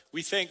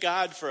We thank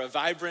God for a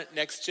vibrant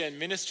next-gen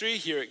ministry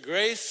here at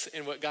Grace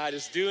and what God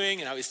is doing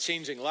and how he's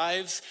changing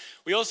lives.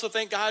 We also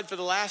thank God for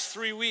the last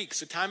 3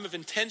 weeks, a time of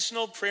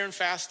intentional prayer and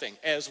fasting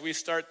as we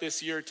start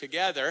this year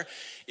together.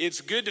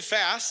 It's good to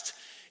fast.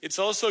 It's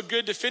also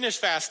good to finish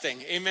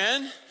fasting.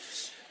 Amen?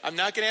 I'm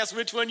not going to ask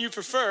which one you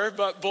prefer,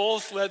 but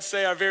both, let's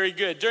say, are very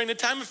good. During the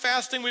time of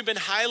fasting, we've been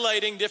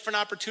highlighting different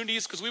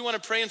opportunities because we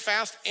want to pray and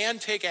fast and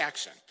take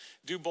action.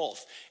 Do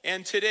both.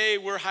 And today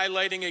we're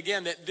highlighting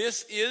again that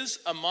this is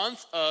a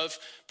month of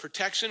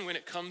protection when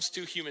it comes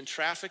to human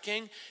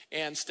trafficking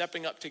and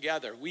stepping up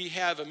together. We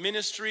have a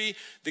ministry,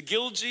 the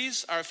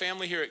Gilgees, our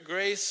family here at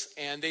Grace,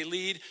 and they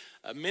lead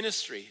a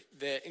ministry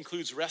that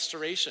includes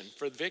restoration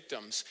for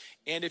victims.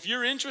 And if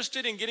you're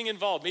interested in getting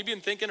involved, maybe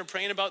in thinking or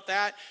praying about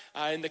that,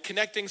 in the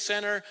Connecting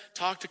Center,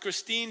 talk to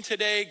Christine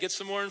today, get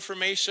some more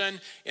information,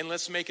 and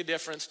let's make a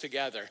difference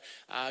together.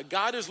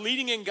 God is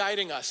leading and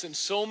guiding us in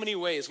so many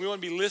ways. We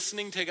want to be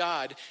listening to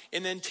God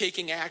and then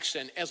taking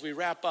action as we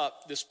wrap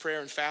up this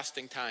prayer and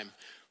fasting time.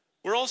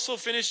 We're also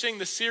finishing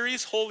the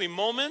series, Holy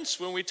Moments,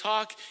 when we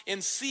talk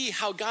and see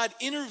how God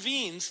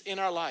intervenes in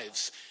our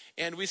lives.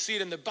 And we see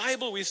it in the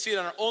Bible, we see it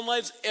in our own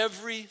lives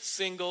every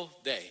single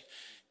day.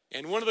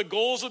 And one of the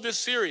goals of this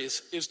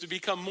series is to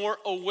become more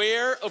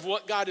aware of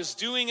what God is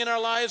doing in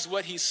our lives,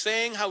 what he's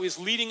saying, how he's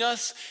leading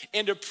us,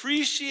 and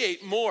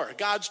appreciate more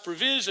God's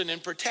provision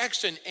and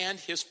protection and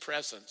his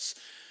presence.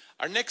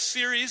 Our next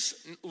series,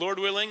 Lord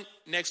willing,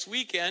 next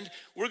weekend,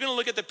 we're going to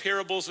look at the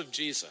parables of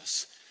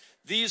Jesus.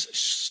 These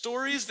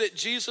stories that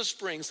Jesus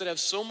brings that have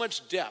so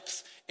much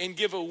depth and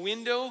give a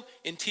window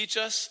and teach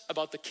us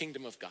about the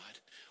kingdom of God.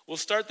 We'll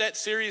start that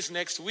series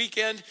next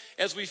weekend.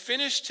 As we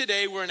finish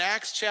today, we're in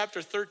Acts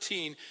chapter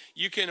 13.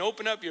 You can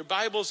open up your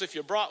Bibles if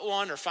you brought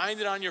one or find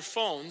it on your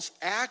phones.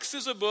 Acts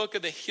is a book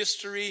of the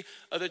history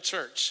of the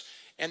church.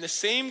 And the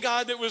same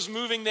God that was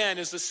moving then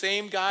is the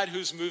same God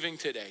who's moving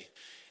today.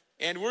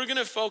 And we're going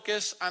to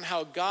focus on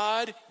how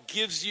God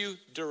gives you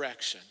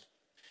direction.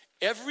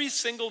 Every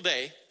single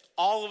day,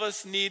 all of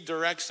us need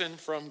direction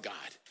from God.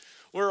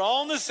 We're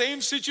all in the same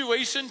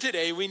situation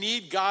today. We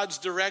need God's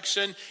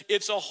direction.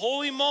 It's a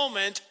holy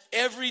moment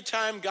every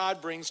time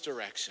God brings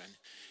direction.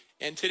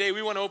 And today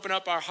we want to open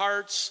up our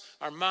hearts,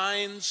 our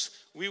minds.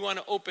 We want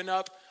to open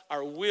up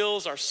our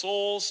wills, our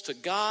souls to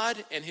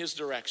God and his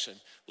direction.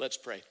 Let's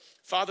pray.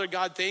 Father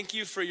God, thank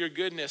you for your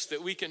goodness,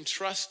 that we can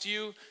trust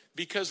you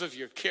because of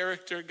your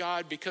character,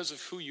 God, because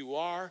of who you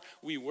are.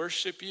 We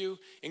worship you.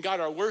 And God,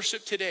 our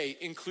worship today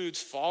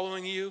includes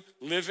following you,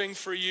 living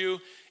for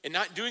you, and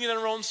not doing it in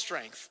our own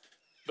strength,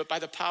 but by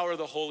the power of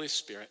the Holy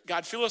Spirit.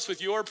 God, fill us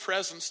with your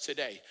presence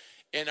today,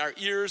 and our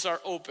ears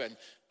are open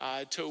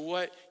to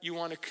what you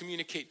want to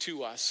communicate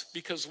to us,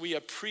 because we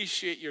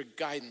appreciate your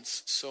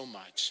guidance so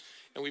much.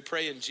 And we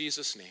pray in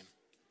Jesus' name,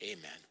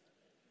 amen.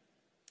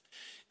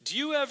 Do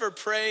you ever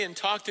pray and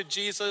talk to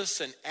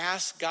Jesus and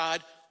ask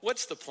God,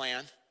 what's the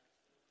plan?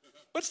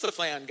 What's the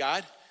plan,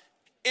 God?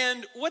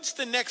 And what's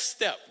the next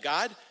step,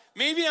 God?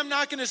 Maybe I'm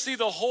not going to see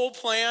the whole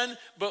plan,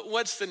 but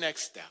what's the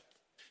next step?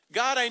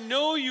 God, I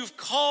know you've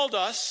called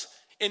us,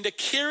 and to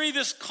carry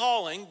this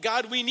calling,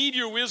 God, we need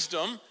your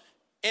wisdom.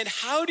 And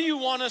how do you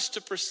want us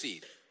to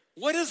proceed?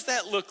 What does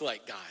that look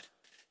like, God?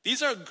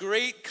 These are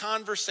great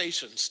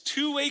conversations,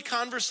 two-way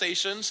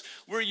conversations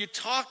where you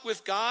talk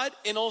with God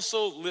and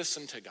also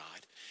listen to God.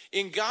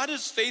 And God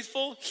is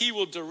faithful. He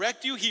will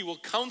direct you. He will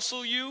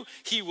counsel you.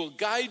 He will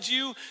guide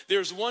you.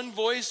 There's one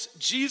voice,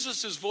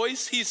 Jesus'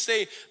 voice. He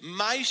say,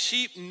 my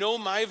sheep know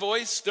my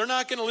voice. They're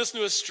not going to listen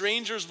to a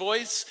stranger's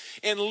voice.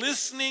 And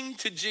listening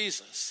to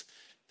Jesus,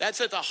 that's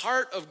at the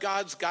heart of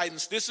God's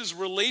guidance. This is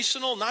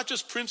relational, not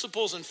just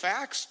principles and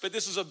facts, but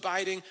this is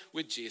abiding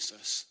with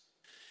Jesus.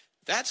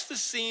 That's the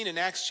scene in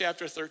Acts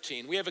chapter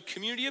 13. We have a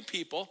community of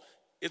people.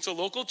 It's a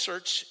local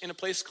church in a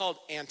place called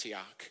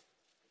Antioch.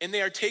 And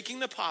they are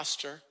taking the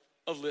posture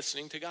of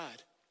listening to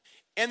God.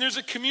 And there's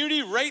a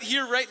community right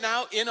here, right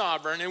now in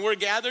Auburn, and we're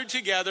gathered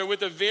together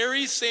with the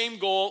very same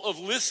goal of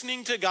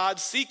listening to God,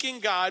 seeking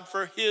God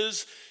for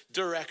his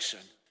direction.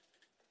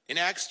 In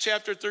Acts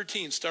chapter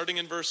 13, starting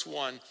in verse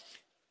 1,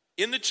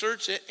 in the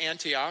church at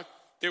Antioch,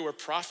 there were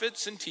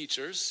prophets and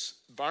teachers,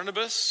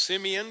 Barnabas,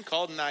 Simeon,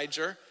 called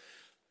Niger,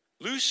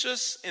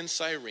 Lucius and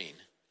Cyrene,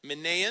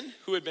 Manaen,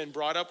 who had been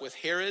brought up with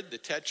Herod the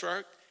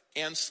Tetrarch,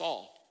 and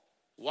Saul.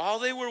 While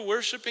they were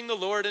worshiping the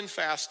Lord and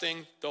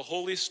fasting, the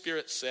Holy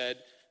Spirit said,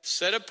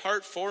 set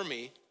apart for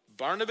me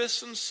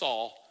Barnabas and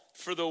Saul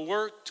for the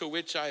work to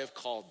which I have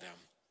called them.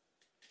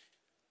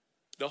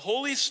 The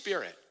Holy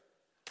Spirit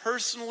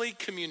personally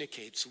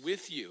communicates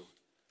with you,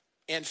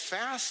 and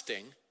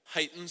fasting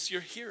heightens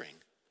your hearing.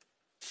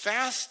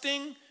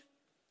 Fasting,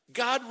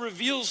 God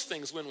reveals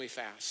things when we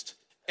fast,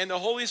 and the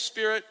Holy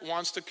Spirit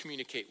wants to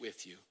communicate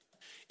with you.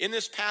 In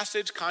this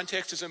passage,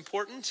 context is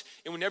important,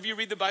 and whenever you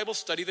read the Bible,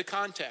 study the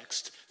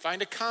context.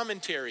 Find a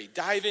commentary,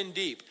 dive in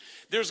deep.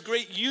 There's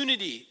great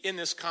unity in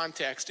this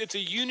context. It's a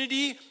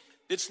unity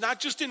that's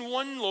not just in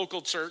one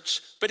local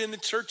church, but in the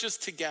churches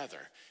together.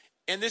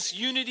 And this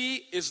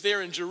unity is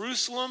there in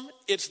Jerusalem.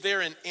 It's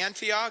there in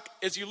Antioch.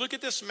 As you look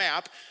at this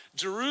map,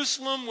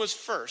 Jerusalem was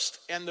first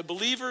and the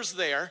believers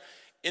there.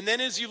 And then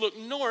as you look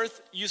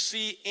north, you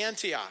see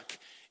Antioch.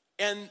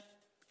 And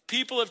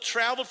people have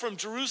traveled from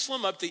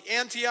Jerusalem up to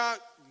Antioch.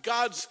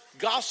 God's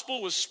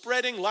gospel was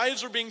spreading.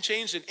 Lives were being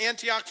changed in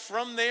Antioch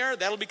from there.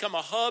 That'll become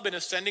a hub and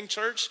ascending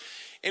church.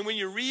 And when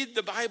you read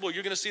the Bible,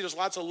 you're going to see there's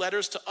lots of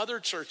letters to other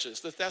churches,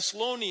 the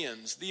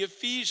Thessalonians, the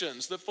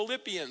Ephesians, the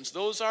Philippians.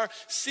 Those are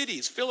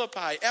cities,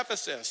 Philippi,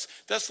 Ephesus,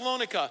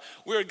 Thessalonica,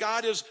 where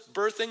God is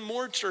birthing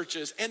more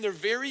churches, and they're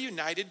very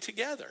united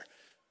together.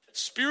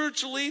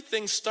 Spiritually,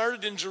 things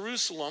started in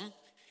Jerusalem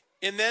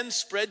and then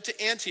spread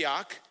to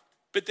Antioch.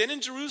 But then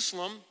in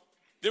Jerusalem,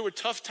 there were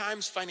tough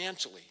times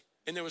financially,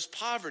 and there was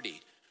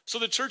poverty. So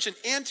the church in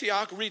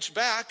Antioch reached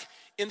back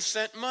and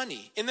sent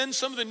money. And then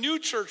some of the new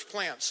church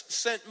plants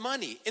sent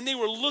money. And they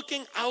were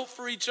looking out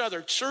for each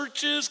other.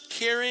 Churches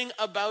caring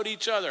about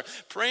each other,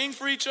 praying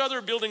for each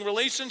other, building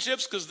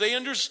relationships because they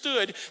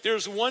understood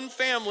there's one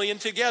family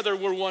and together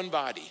we're one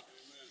body.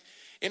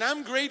 And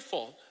I'm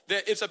grateful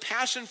that it's a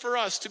passion for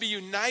us to be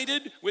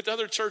united with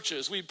other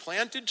churches. We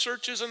planted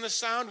churches in the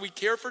Sound. We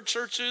care for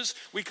churches.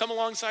 We come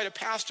alongside of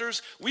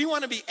pastors. We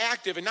want to be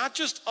active, and not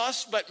just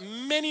us, but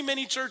many,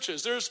 many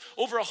churches. There's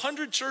over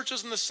 100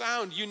 churches in the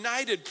Sound,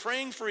 united,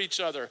 praying for each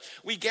other.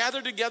 We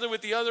gather together with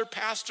the other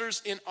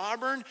pastors in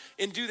Auburn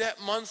and do that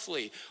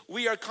monthly.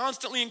 We are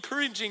constantly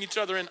encouraging each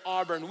other in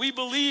Auburn. We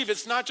believe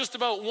it's not just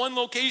about one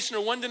location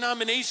or one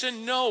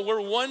denomination. No,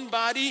 we're one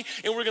body,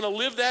 and we're going to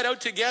live that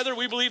out together.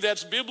 We believe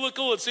that's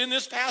biblical. It's in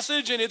this passage,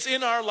 and it's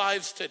in our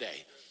lives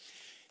today.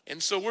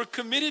 And so we're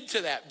committed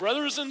to that,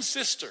 brothers and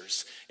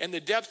sisters, and the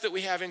depth that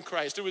we have in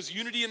Christ. There was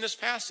unity in this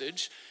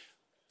passage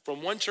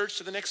from one church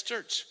to the next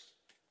church.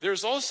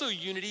 There's also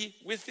unity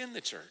within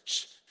the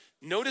church.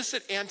 Notice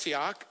at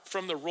Antioch,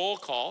 from the roll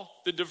call,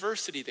 the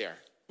diversity there.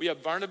 We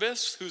have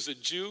Barnabas, who's a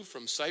Jew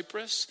from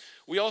Cyprus.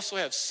 We also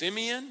have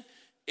Simeon,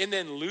 and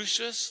then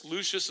Lucius.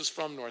 Lucius is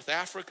from North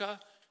Africa.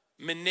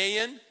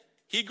 Manaen,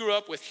 he grew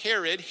up with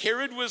Herod.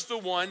 Herod was the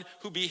one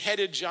who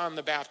beheaded John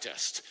the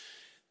Baptist.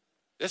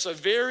 That's a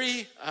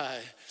very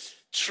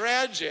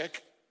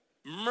tragic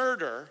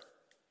murder.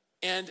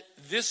 And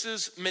this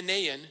is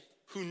Manaen,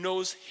 who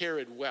knows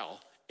Herod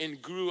well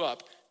and grew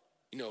up,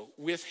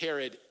 with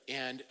Herod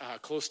and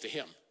close to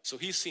him. So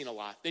he's seen a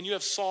lot. Then you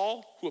have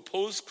Saul, who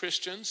opposed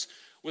Christians,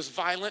 was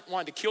violent,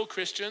 wanted to kill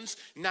Christians.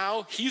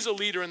 Now he's a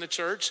leader in the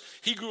church.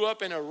 He grew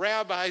up in a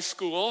rabbi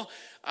school.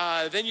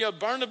 Then you have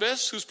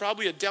Barnabas, who's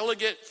probably a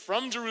delegate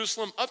from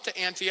Jerusalem up to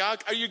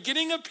Antioch. Are you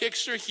getting a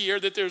picture here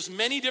that there's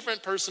many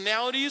different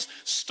personalities,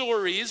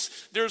 stories?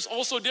 There's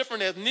also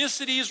different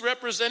ethnicities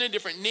represented,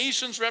 different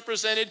nations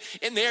represented,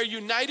 and they are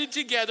united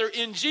together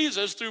in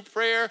Jesus through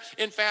prayer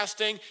and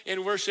fasting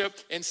and worship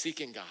and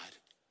seeking God.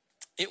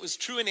 It was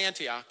true in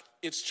Antioch.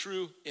 It's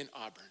true in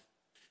Auburn,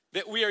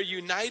 that we are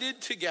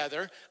united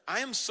together. I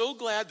am so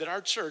glad that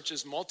our church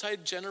is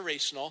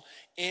multi-generational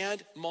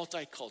and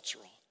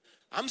multicultural.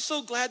 I'm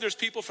so glad there's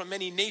people from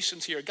many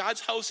nations here.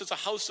 God's house is a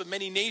house of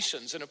many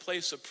nations and a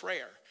place of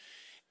prayer.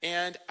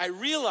 And I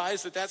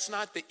realize that that's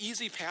not the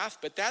easy path,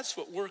 but that's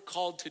what we're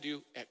called to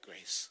do at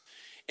Grace.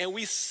 And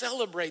we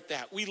celebrate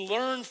that. We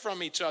learn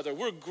from each other.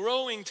 We're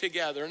growing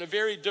together in a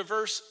very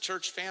diverse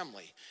church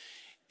family.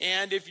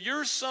 And if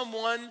you're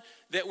someone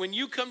that when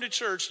you come to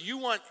church, you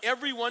want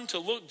everyone to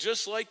look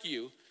just like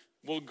you,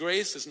 well,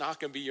 Grace is not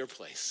going to be your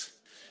place.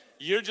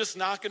 You're just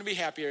not going to be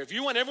happy here. If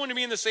you want everyone to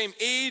be in the same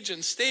age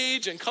and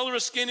stage and color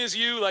of skin as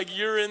you, like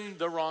you're in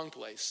the wrong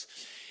place.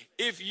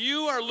 If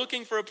you are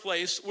looking for a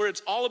place where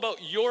it's all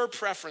about your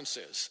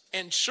preferences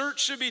and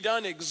church should be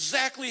done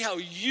exactly how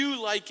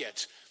you like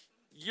it,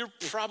 you're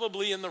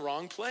probably in the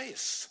wrong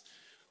place.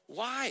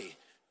 Why?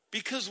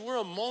 Because we're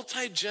a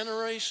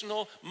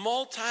multi-generational,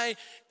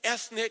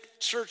 multi-ethnic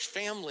church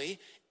family,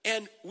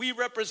 and we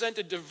represent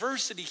a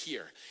diversity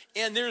here.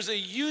 And there's a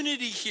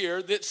unity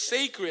here that's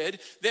sacred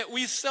that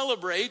we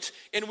celebrate,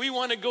 and we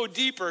want to go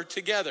deeper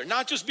together.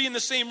 Not just be in the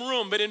same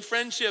room, but in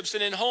friendships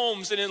and in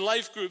homes and in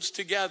life groups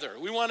together.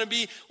 We want to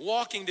be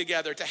walking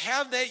together. To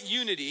have that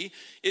unity,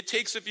 it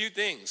takes a few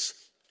things: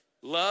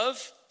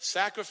 love,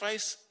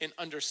 sacrifice, and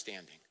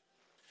understanding.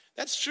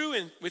 That's true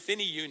with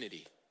any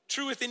unity,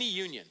 true with any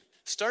union.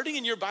 Starting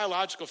in your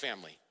biological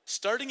family,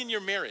 starting in your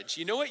marriage.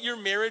 You know what your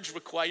marriage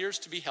requires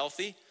to be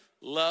healthy?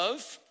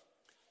 Love,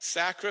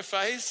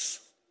 sacrifice,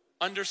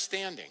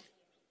 understanding.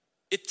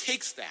 It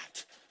takes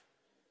that.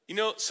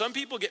 Some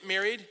people get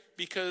married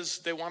because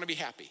they want to be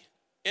happy.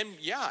 And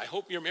yeah, I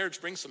hope your marriage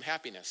brings some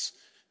happiness.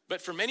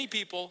 But for many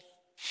people,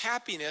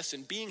 happiness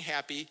and being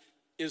happy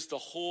is the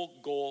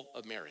whole goal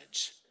of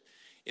marriage.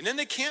 And then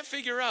they can't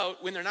figure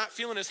out, when they're not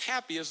feeling as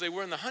happy as they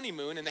were in the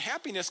honeymoon and the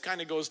happiness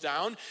kind of goes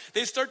down,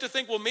 they start to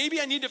think, well,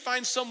 maybe I need to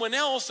find someone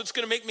else that's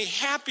going to make me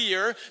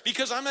happier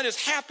because I'm not as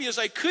happy as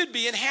I could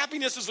be, and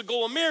happiness is the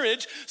goal of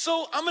marriage.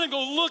 So I'm going to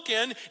go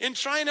looking and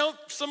trying out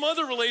some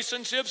other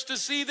relationships to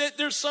see that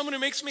there's someone who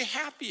makes me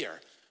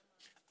happier.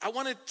 I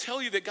want to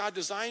tell you that God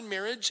designed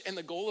marriage, and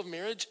the goal of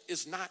marriage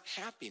is not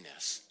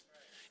happiness.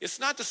 It's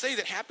not to say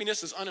that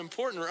happiness is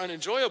unimportant or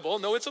unenjoyable.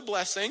 No, it's a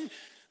blessing.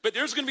 But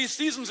there's going to be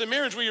seasons in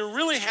marriage where you're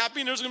really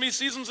happy, and there's going to be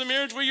seasons in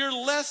marriage where you're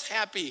less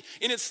happy.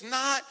 And it's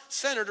not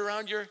centered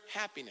around your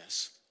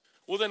happiness.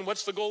 Well, then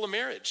what's the goal of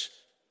marriage?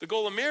 The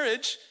goal of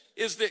marriage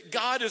is that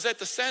God is at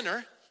the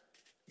center,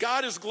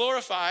 God is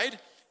glorified,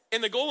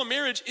 and the goal of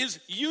marriage is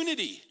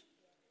unity.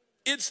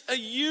 It's a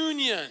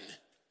union.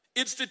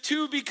 It's the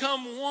two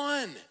become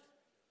one.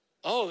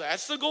 Oh,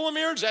 that's the goal of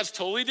marriage? That's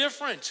totally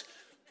different.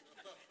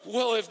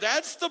 Well, if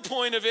that's the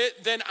point of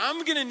it, then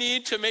I'm going to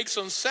need to make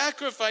some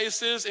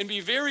sacrifices and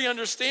be very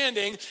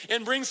understanding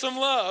and bring some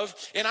love.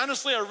 And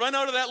honestly, I run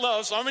out of that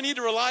love, so I'm going to need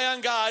to rely on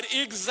God.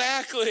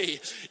 Exactly.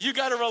 You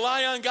got to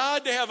rely on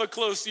God to have a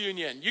close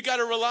union. You got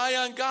to rely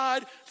on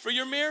God for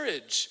your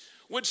marriage.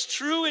 What's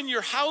true in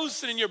your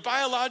house and in your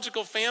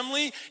biological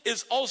family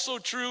is also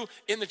true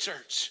in the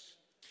church.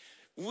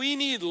 We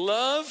need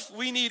love,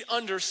 we need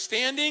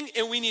understanding,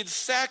 and we need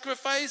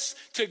sacrifice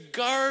to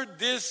guard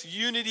this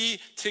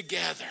unity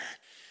together.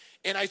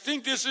 And I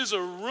think this is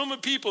a room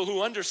of people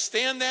who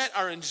understand that,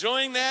 are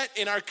enjoying that,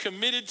 and are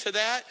committed to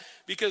that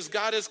because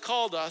God has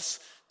called us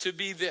to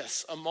be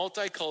this, a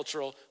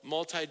multicultural,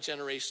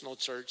 multi-generational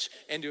church,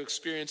 and to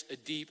experience a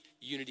deep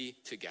unity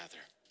together.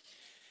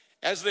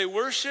 As they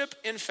worship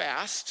and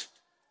fast,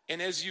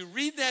 and as you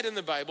read that in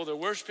the Bible, they're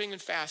worshiping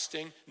and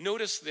fasting,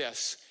 notice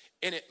this.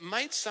 And it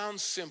might sound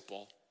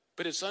simple,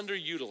 but it's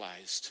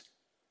underutilized.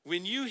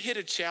 When you hit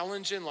a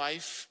challenge in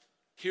life,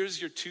 here's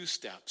your 2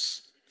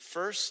 steps.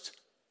 First,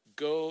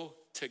 go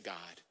to God.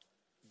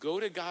 Go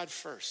to God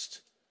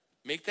first.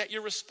 Make that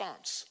your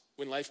response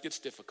when life gets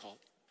difficult.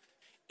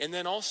 And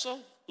then also,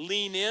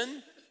 lean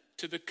in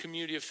to the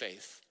community of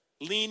faith.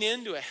 Lean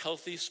into a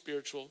healthy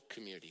spiritual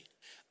community.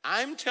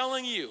 I'm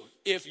telling you,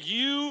 if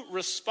you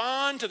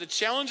respond to the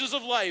challenges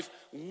of life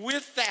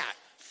with that,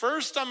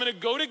 first, I'm going to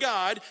go to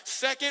God.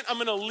 Second, I'm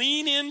going to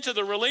lean into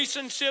the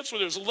relationships where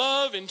there's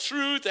love and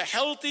truth, a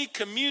healthy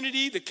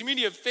community, the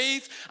community of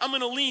faith. I'm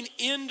going to lean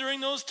in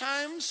during those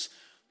times.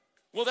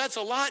 Well, that's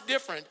a lot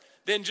different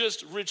than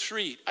just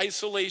retreat,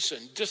 isolation,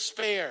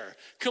 despair,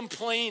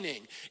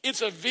 complaining.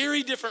 It's a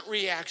very different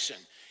reaction.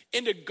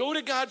 And to go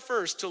to God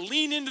first, to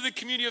lean into the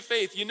community of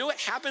faith, you know what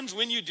happens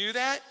when you do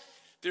that?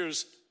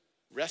 There's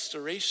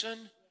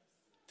restoration,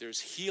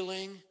 there's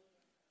healing,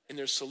 and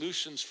there's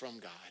solutions from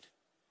God.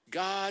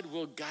 God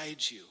will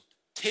guide you.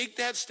 Take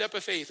that step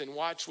of faith and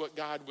watch what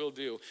God will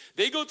do.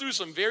 They go through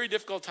some very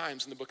difficult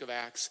times in the book of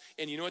Acts.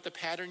 And you know what the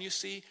pattern you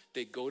see?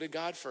 They go to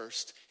God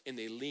first and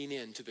they lean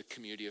into the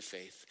community of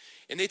faith.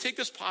 And they take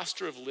this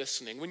posture of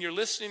listening. When you're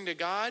listening to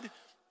God,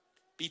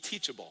 be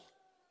teachable.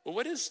 Well,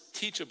 what does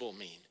teachable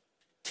mean?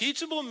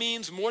 Teachable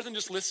means more than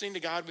just listening to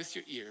God with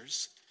your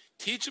ears.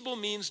 Teachable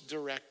means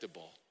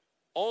directable.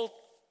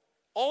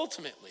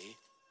 Ultimately,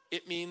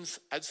 it means,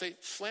 I'd say,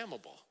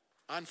 flammable,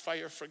 on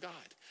fire for God.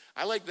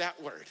 I like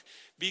that word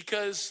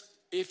because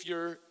if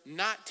you're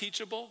not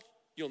teachable,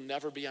 you'll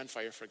never be on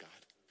fire for God.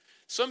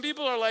 Some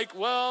people are like,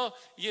 well,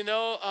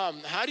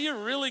 how do you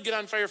really get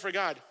on fire for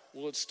God?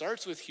 Well, it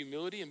starts with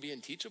humility and being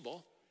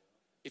teachable.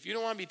 If you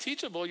don't want to be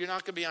teachable, you're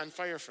not going to be on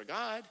fire for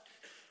God.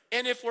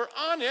 And if we're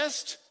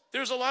honest,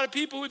 there's a lot of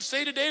people who would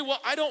say today, well,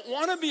 I don't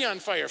want to be on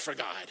fire for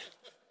God.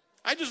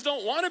 I just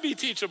don't want to be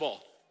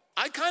teachable.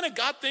 I kind of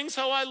got things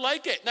how I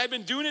like it, and I've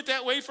been doing it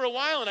that way for a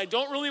while, and I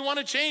don't really want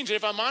to change. And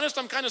if I'm honest,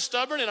 I'm kind of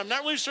stubborn, and I'm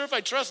not really sure if I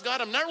trust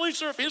God. I'm not really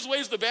sure if his way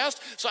is the best,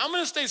 so I'm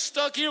going to stay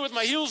stuck here with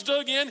my heels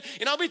dug in,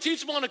 and I'll be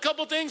teachable on a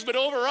couple things, but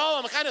overall,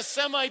 I'm kind of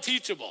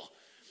semi-teachable,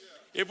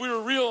 if we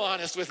were real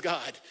honest with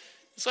God.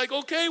 It's like,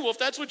 okay, well, if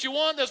that's what you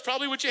want, that's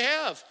probably what you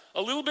have.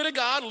 A little bit of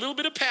God, a little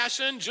bit of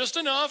passion, just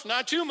enough,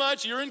 not too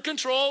much. You're in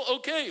control.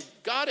 Okay,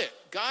 got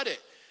it.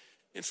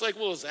 It's like,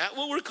 well, is that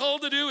what we're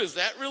called to do? Is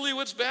that really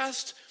what's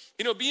best?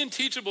 Being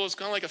teachable is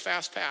kind of like a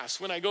fast pass.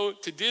 When I go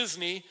to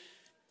Disney,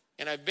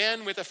 and I've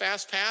been with a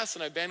fast pass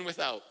and I've been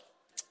without.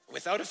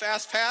 Without a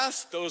fast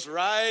pass, those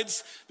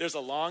rides, there's a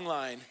long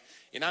line,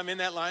 and I'm in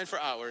that line for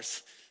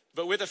hours.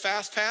 But with a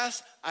fast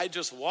pass, I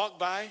just walk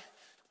by,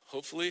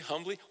 hopefully,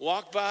 humbly,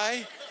 walk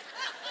by,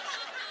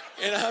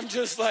 and I'm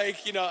just like,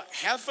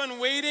 have fun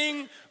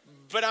waiting,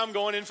 but I'm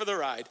going in for the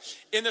ride.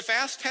 In the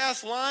fast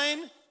pass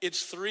line,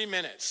 it's 3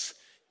 minutes.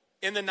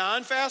 In the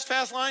non-fast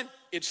pass line,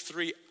 it's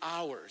 3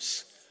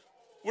 hours.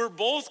 We're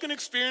both going to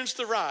experience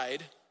the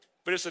ride,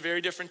 but it's a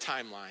very different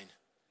timeline.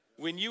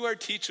 When you are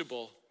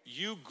teachable,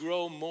 you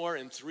grow more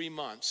in 3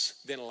 months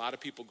than a lot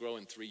of people grow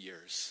in 3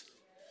 years.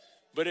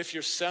 But if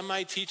you're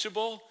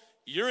semi-teachable,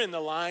 you're in the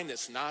line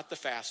that's not the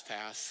fast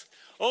pass.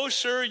 Oh,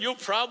 sure, you'll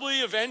probably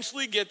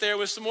eventually get there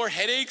with some more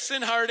headaches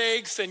and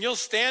heartaches, and you'll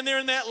stand there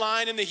in that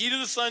line in the heat of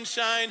the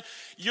sunshine.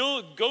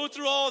 You'll go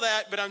through all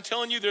that, but I'm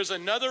telling you, there's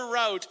another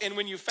route, and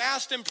when you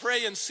fast and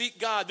pray and seek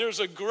God,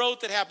 there's a growth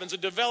that happens, a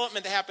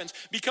development that happens,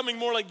 becoming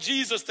more like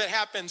Jesus that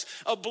happens,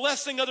 a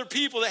blessing other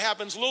people that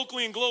happens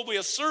locally and globally,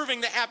 a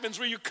serving that happens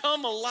where you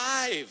come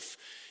alive.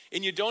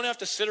 And you don't have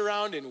to sit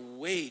around and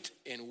wait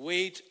and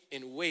wait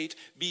and wait.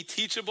 Be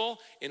teachable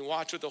and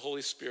watch what the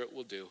Holy Spirit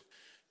will do.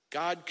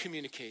 God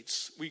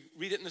communicates. We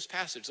read it in this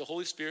passage. The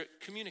Holy Spirit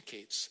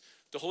communicates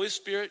The Holy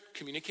Spirit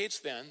communicates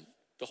then.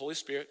 The Holy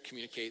Spirit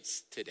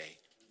communicates today.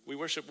 We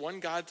worship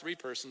one God, three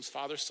persons,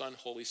 Father, Son,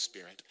 Holy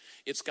Spirit.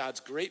 It's God's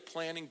great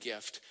plan and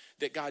gift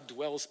that God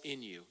dwells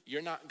in you.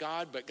 You're not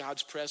God, but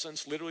God's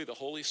presence, literally the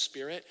Holy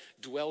Spirit,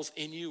 dwells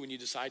in you when you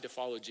decide to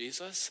follow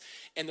Jesus,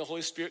 and the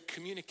Holy Spirit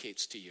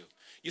communicates to you.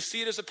 You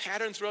see it as a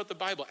pattern throughout the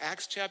Bible.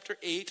 Acts chapter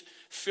 8,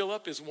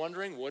 Philip is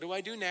wondering, what do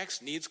I do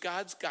next? Needs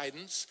God's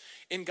guidance.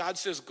 And God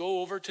says, go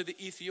over to the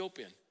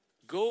Ethiopian.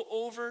 Go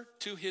over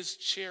to his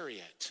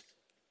chariot.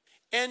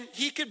 And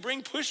he could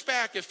bring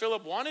pushback if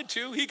Philip wanted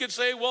to. He could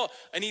say, well,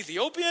 an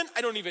Ethiopian,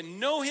 I don't even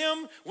know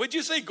him. Would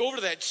you say go over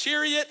to that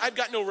chariot? I've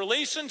got no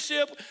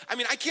relationship. I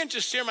mean, I can't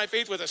just share my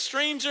faith with a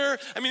stranger.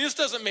 I mean, this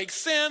doesn't make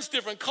sense,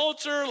 different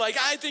culture. Like,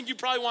 I think you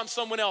probably want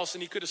someone else,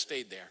 and he could have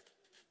stayed there.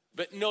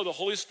 But no, the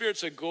Holy Spirit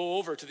said, go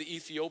over to the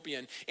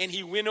Ethiopian. And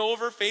he went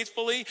over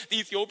faithfully. The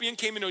Ethiopian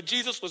came to know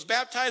Jesus, was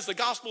baptized. The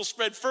gospel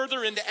spread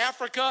further into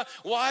Africa.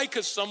 Why?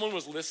 Because someone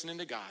was listening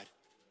to God.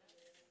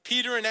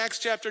 Peter in Acts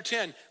chapter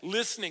 10,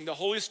 listening, the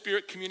Holy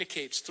Spirit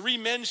communicates. 3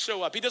 men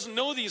show up. He doesn't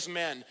know these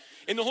men.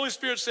 And the Holy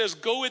Spirit says,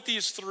 go with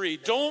these 3.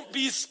 Don't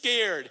be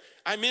scared.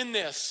 I'm in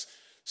this.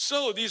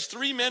 So these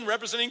 3 men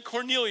representing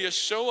Cornelius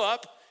show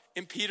up.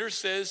 And Peter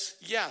says,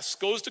 yes,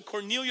 goes to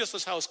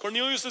Cornelius' house.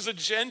 Cornelius is a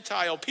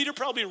Gentile. Peter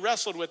probably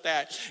wrestled with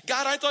that.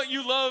 God, I thought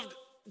you loved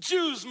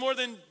Jews more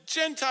than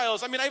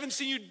Gentiles. I mean, I haven't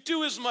seen you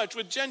do as much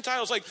with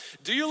Gentiles. Like,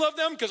 do you love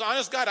them? Because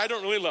honest God, I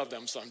don't really love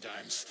them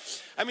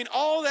sometimes. I mean,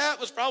 all that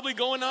was probably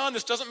going on.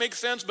 This doesn't make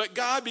sense. But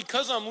God,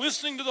 because I'm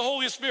listening to the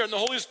Holy Spirit, and the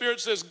Holy Spirit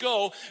says,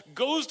 go,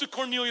 goes to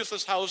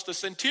Cornelius' house. The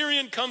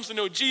centurion comes to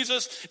know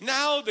Jesus.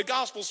 Now the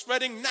gospel's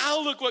spreading.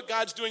 Now look what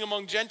God's doing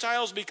among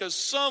Gentiles because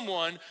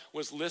someone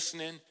was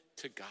listening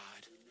to God.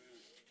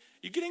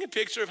 You getting a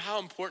picture of how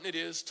important it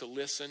is to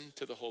listen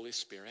to the Holy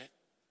Spirit?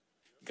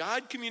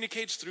 God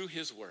communicates through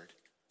his word.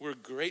 We're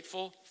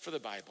grateful for the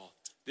Bible.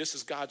 This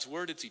is God's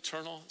word. It's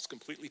eternal. It's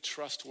completely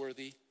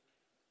trustworthy.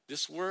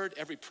 This word,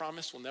 every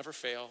promise will never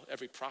fail.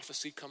 Every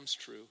prophecy comes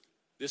true.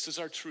 This is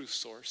our truth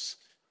source.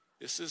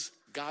 This is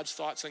God's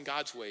thoughts and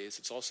God's ways.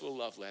 It's also a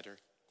love letter.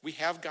 We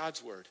have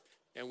God's word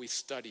and we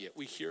study it.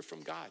 We hear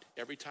from God.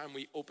 Every time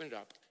we open it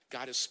up,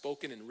 God has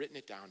spoken and written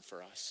it down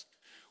for us.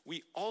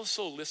 We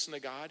also listen to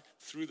God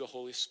through the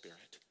Holy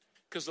Spirit.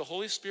 Because the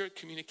Holy Spirit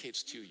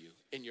communicates to you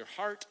in your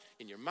heart,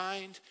 in your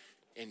mind,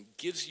 and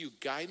gives you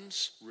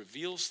guidance,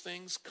 reveals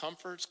things,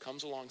 comforts,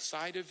 comes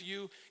alongside of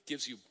you,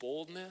 gives you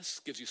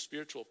boldness, gives you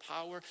spiritual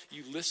power.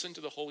 You listen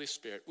to the Holy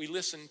Spirit. We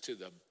listen to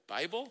the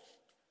Bible,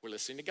 we're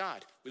listening to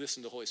God. We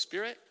listen to the Holy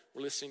Spirit,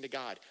 we're listening to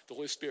God. The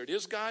Holy Spirit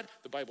is God,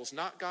 the Bible's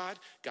not God.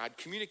 God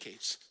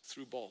communicates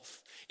through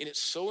both. And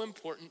it's so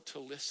important to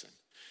listen.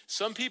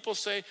 Some people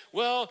say,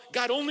 well,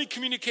 God only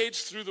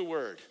communicates through the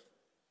word.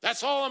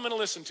 That's all I'm going to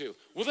listen to.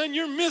 Well, then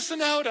you're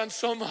missing out on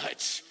so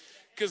much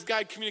because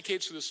God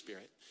communicates through the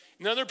Spirit.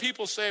 And other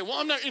people say, well,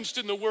 I'm not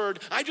interested in the word.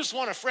 I just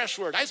want a fresh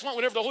word. I just want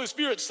whatever the Holy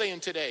Spirit's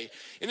saying today.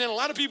 And then a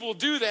lot of people will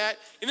do that,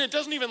 and then it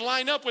doesn't even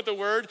line up with the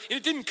word, and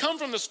it didn't come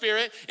from the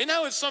Spirit, and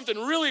now it's something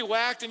really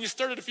whacked, and you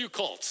started a few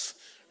cults,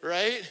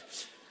 right?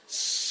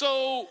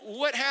 So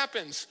what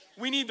happens?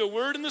 We need the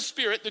word and the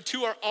Spirit. The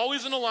two are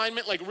always in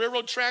alignment, like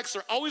railroad tracks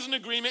are always in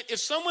agreement. If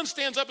someone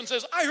stands up and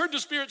says, I heard the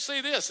Spirit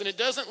say this, and it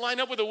doesn't line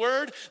up with the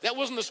word, that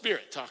wasn't the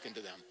Spirit talking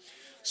to them.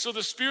 So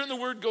the Spirit and the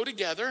word go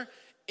together,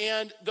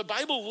 and the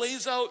Bible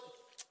lays out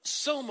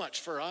so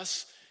much for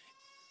us.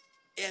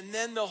 And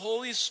then the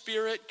Holy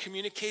Spirit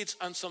communicates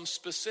on some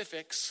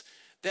specifics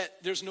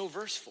that there's no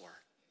verse for.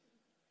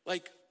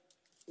 Like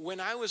when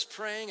I was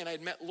praying and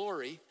I'd met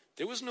Lori,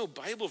 there was no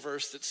Bible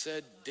verse that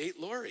said, date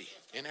Lori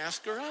and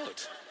ask her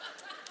out.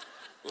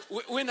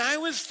 When I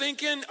was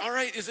thinking, all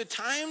right, is it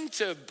time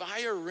to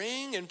buy a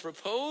ring and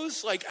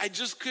propose? Like, I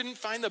just couldn't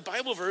find the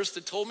Bible verse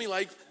that told me,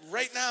 like,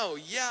 right now,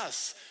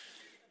 yes.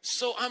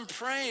 So I'm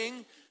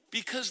praying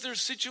because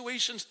there's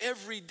situations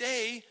every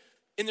day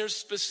and there's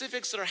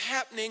specifics that are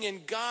happening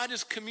and God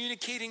is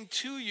communicating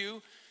to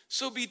you.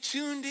 So be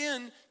tuned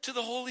in to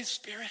the Holy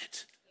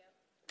Spirit.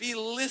 Be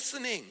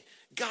listening.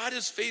 God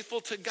is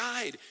faithful to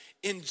guide.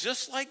 And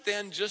just like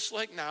then, just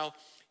like now,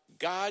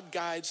 God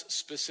guides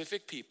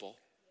specific people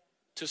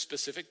to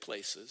specific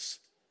places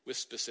with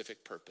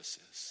specific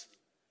purposes.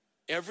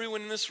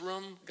 Everyone in this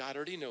room, God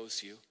already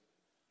knows you.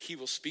 He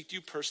will speak to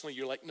you personally.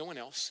 You're like no one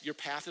else. Your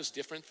path is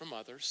different from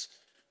others.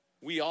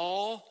 We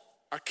all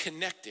are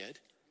connected,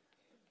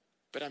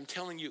 but I'm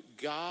telling you,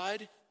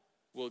 God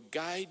will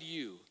guide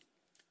you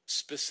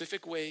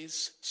specific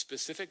ways,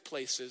 specific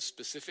places,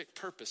 specific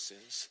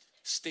purposes.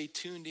 Stay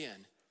tuned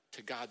in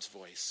to God's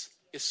voice.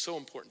 It's so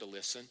important to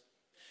listen.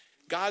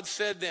 God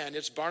said then,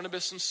 it's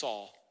Barnabas and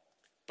Saul.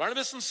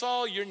 Barnabas and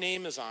Saul, your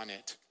name is on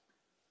it.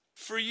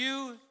 For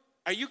you,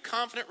 are you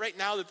confident right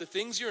now that the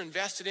things you're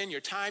invested in, your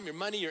time, your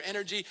money, your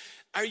energy,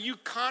 are you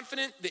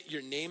confident that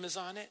your name is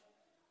on it?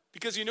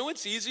 Because you know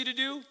what's easy to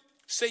do?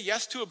 Say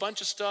yes to a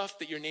bunch of stuff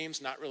that your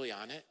name's not really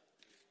on it.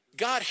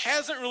 God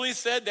hasn't really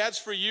said that's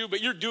for you,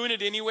 but you're doing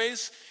it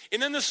anyways.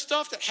 And then the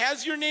stuff that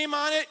has your name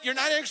on it, you're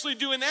not actually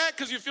doing that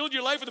because you filled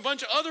your life with a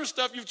bunch of other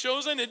stuff you've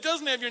chosen. It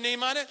doesn't have your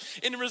name on it.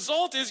 And the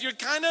result is you're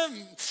kind of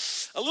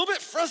a little bit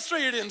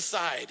frustrated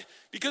inside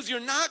because you're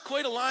not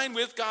quite aligned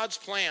with God's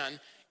plan.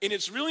 And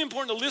it's really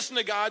important to listen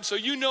to God so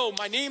you know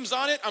my name's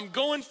on it, I'm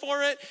going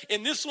for it.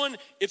 And this one,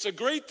 it's a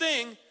great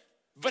thing,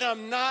 but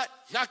I'm not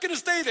going to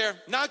stay there,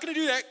 not going to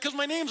do that because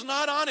my name's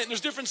not on it. And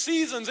there's different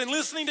seasons, and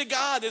listening to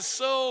God is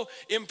so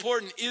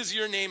important. Is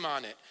your name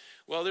on it?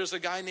 Well, there's a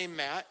guy named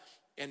Matt,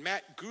 and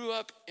Matt grew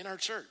up in our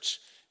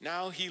church.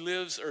 Now he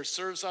lives or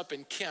serves up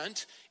in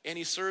Kent, and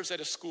he serves at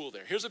a school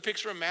there. Here's a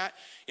picture of Matt,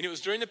 and it was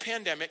during the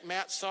pandemic.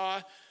 Matt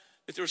saw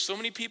that there were so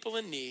many people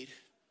in need,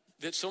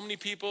 that so many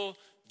people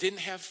didn't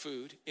have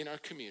food in our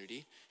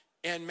community,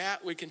 and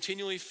Matt would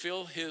continually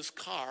fill his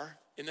car,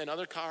 and then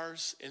other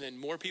cars, and then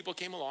more people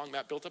came along.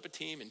 Matt built up a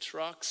team in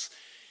trucks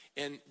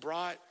and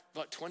brought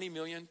about 20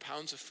 million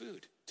pounds of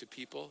food to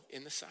people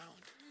in the Sound.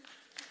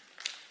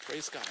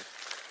 Praise God.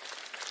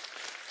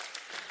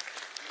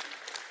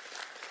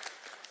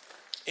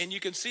 And you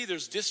can see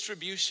there's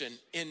distribution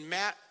in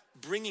Matt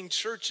bringing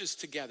churches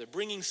together,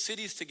 bringing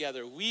cities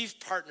together. We've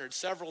partnered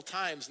several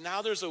times.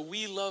 Now there's a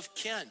We Love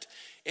Kent.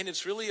 And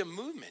it's really a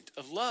movement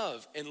of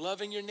love and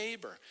loving your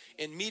neighbor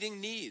and meeting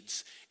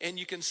needs. And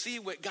you can see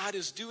what God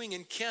is doing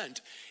in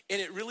Kent.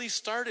 And it really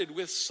started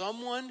with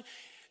someone.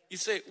 You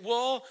say,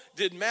 well,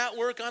 did Matt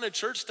work on a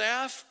church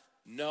staff?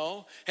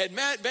 No. Had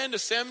Matt been to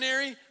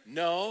seminary?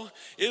 No.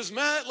 Is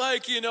Matt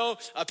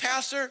a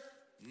pastor?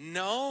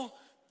 No.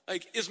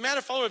 Is Matt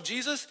a follower of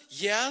Jesus?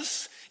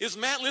 Yes. Is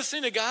Matt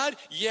listening to God?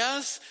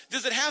 Yes.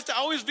 Does it have to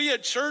always be a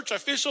church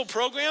official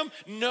program?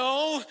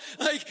 No.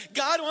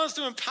 God wants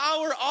to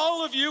empower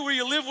all of you where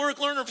you live, work,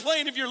 learn, or play.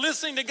 And if you're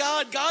listening to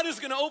God, God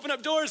is going to open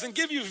up doors and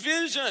give you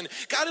vision.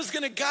 God is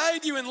going to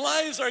guide you, and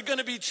lives are going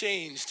to be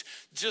changed,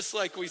 just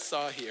like we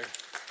saw here.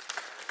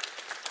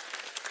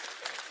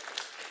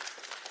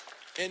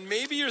 And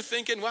maybe you're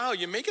thinking, wow,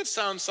 you make it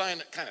sound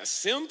kind of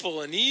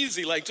simple and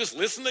easy, like just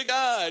listen to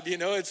God,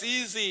 it's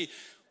easy.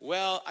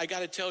 Well, I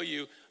got to tell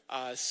you,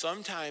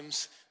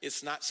 sometimes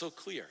it's not so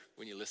clear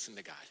when you listen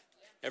to God.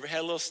 Ever had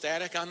a little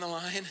static on the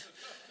line?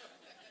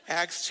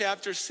 Acts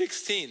chapter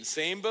 16,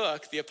 same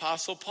book, the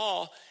Apostle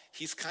Paul,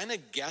 he's kind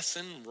of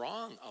guessing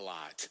wrong a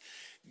lot.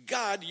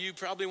 God, you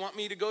probably want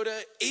me to go to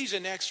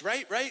Asia next,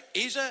 right?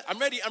 Asia, I'm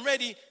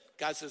ready.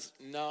 God says,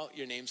 no,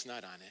 your name's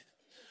not on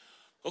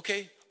it.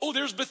 Okay. Oh,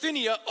 there's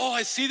Bithynia. Oh,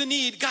 I see the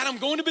need. God, I'm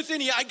going to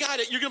Bithynia. I got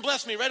it. You're going to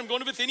bless me, right? I'm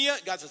going to Bithynia.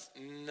 God says,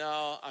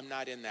 no, I'm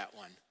not in that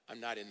one. I'm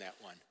not in that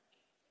one.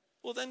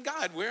 Well, then,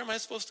 God, where am I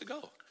supposed to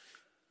go?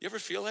 You ever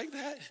feel like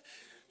that?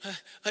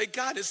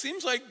 God, it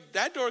seems like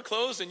that door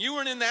closed and you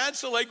weren't in that.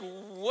 So,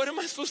 what am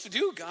I supposed to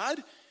do,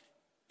 God?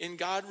 And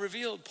God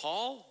revealed,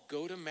 Paul,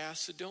 go to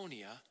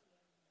Macedonia.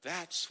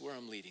 That's where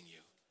I'm leading you,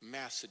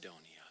 Macedonia.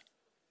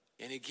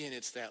 And again,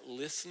 it's that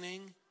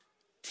listening,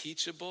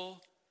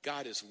 teachable.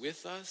 God is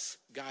with us.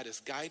 God is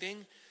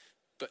guiding.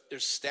 But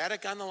there's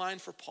static on the line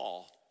for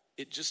Paul.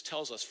 It just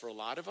tells us, for a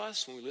lot of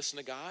us, when we listen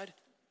to God,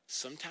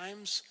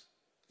 sometimes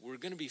we're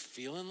going to be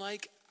feeling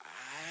like,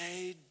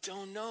 I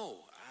don't know.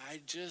 I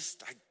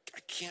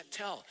can't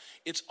tell.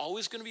 It's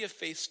always going to be a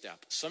faith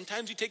step.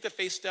 Sometimes you take the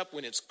faith step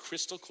when it's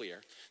crystal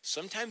clear.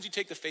 Sometimes you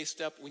take the faith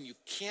step when you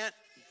can't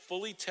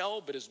fully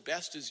tell, but as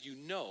best as you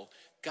know,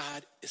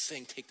 God is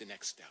saying take the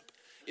next step.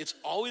 It's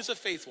always a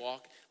faith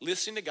walk,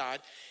 listening to God.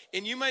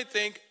 And you might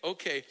think,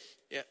 okay,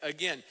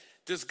 again,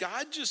 does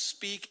God just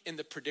speak in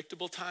the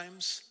predictable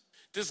times?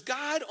 Does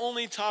God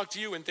only talk to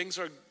you when things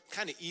are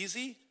kind of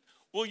easy?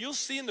 Well, you'll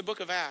see in the book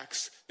of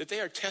Acts that they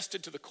are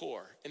tested to the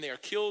core, and they are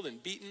killed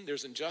and beaten.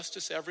 There's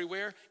injustice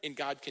everywhere, and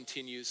God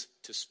continues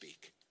to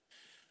speak.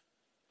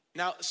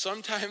 Now,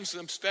 sometimes,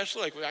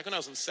 especially back when I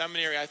was in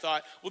seminary, I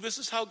thought, well, this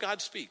is how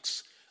God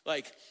speaks.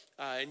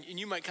 And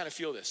you might kind of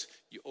feel this.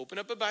 You open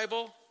up a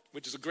Bible,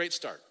 which is a great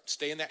start.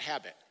 Stay in that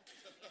habit.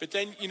 But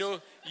then,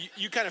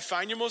 you kind of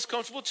find your most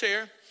comfortable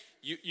chair.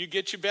 You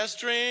get your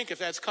best drink, if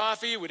that's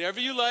coffee, whatever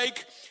you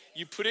like.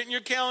 You put it in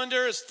your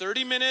calendar. It's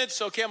 30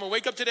 minutes. Okay, I'm going to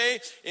wake up today,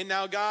 and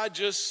now God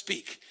just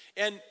speak.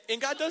 And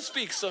God does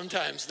speak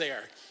sometimes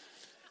there.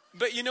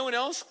 But you know what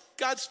else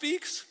God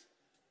speaks?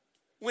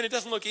 When it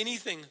doesn't look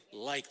anything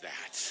like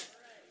that.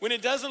 When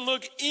it doesn't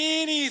look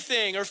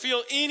anything or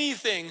feel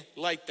anything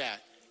like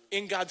that,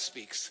 and God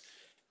speaks.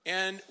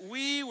 And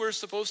we were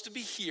supposed to be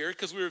here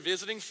because we were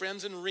visiting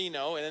friends in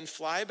Reno and then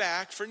fly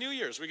back for New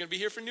Year's. We're going to be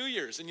here for New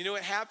Year's. And you know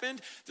what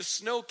happened? The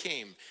snow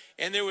came.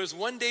 And there was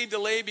 1 day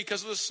delay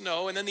because of the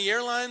snow. And then the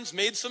airlines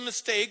made some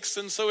mistakes.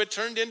 And so it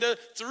turned into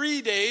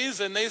 3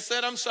 days. And they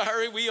said, I'm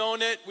sorry, we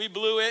own it. We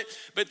blew it.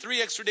 But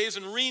 3 extra days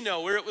in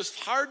Reno where it was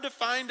hard to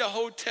find a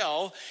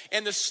hotel.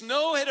 And the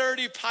snow had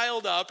already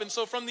piled up. And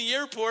so from the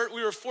airport,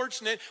 we were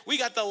fortunate. We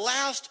got the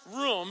last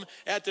room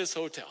at this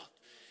hotel.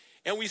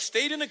 And we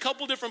stayed in a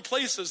couple different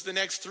places the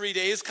next 3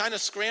 days, kind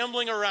of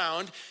scrambling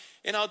around.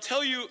 And I'll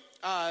tell you,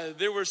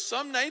 there were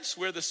some nights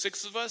where the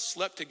 6 of us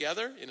slept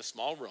together in a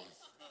small room.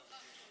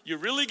 You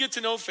really get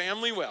to know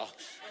family well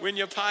when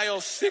you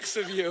pile 6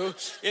 of you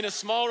in a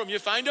small room. You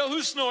find out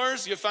who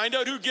snores. You find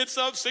out who gets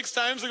up 6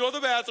 times to go to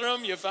the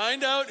bathroom. You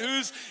find out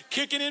who's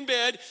kicking in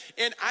bed.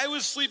 And I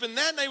was sleeping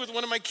that night with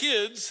one of my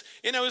kids,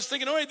 and I was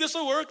thinking, all right, this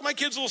will work. My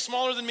kid's a little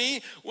smaller than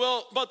me.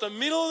 Well, about the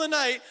middle of the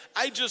night,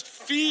 I just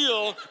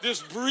feel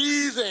this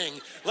breathing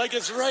like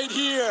it's right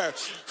here.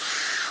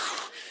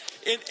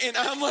 And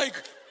I'm like,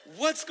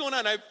 what's going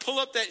on? I pull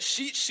up that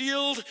sheet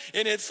shield,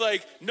 and it's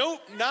like, nope,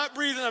 not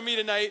breathing on me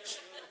tonight.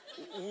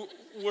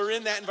 We're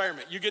in that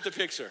environment. You get the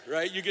picture,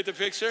 right? You get the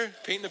picture?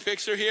 Painting the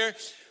picture here.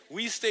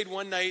 We stayed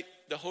one night.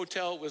 The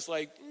hotel was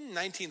like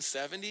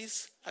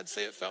 1970s, I'd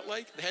say it felt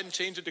like. They hadn't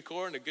changed the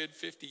decor in a good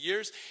 50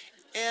 years.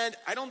 And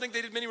I don't think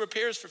they did many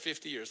repairs for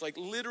 50 years. Like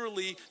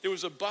literally, there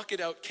was a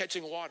bucket out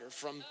catching water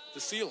from the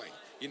ceiling,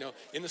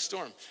 in the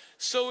storm.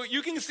 So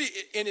you can see,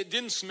 and it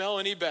didn't smell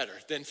any better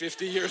than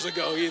 50 years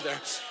ago either.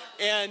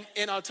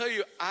 And I'll tell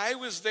you, I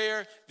was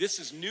there. This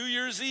is New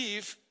Year's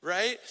Eve,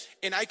 right?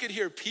 And I could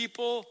hear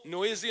people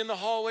noisy in the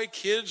hallway,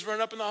 kids run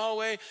up in the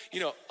hallway,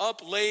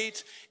 up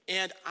late.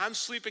 And I'm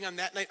sleeping on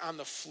that night on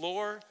the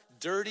floor,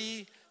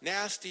 dirty,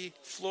 nasty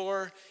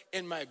floor,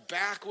 and my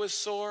back was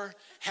sore.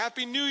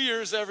 Happy New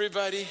Year's,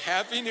 everybody.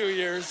 Happy New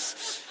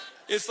Year's.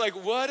 It's like,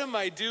 what am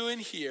I doing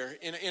here?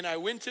 And I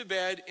went to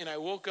bed, and I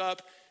woke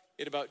up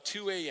at about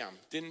 2 a.m.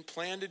 Didn't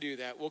plan to do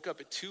that. Woke up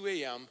at 2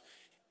 a.m.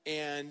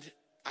 And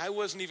I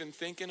wasn't even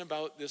thinking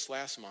about this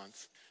last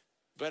month,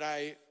 but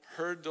I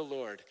heard the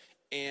Lord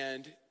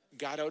and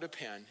got out a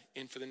pen,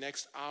 and for the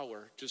next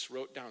hour just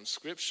wrote down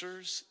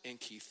scriptures and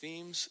key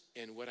themes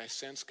and what I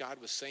sensed God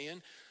was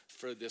saying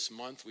for this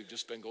month we've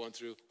just been going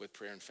through with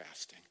prayer and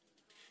fasting.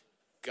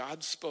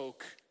 God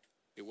spoke.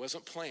 It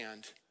wasn't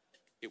planned.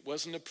 It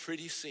wasn't a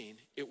pretty scene.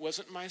 It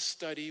wasn't my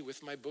study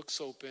with my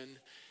books open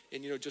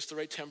and, just the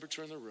right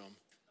temperature in the room.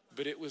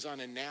 But it was on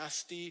a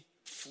nasty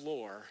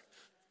floor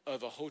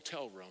of a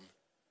hotel room,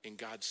 and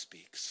God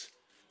speaks.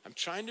 I'm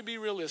trying to be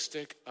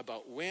realistic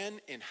about when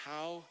and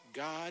how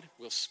God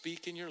will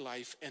speak in your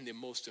life. And the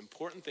most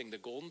important thing, the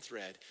golden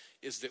thread,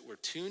 is that we're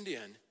tuned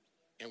in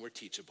and we're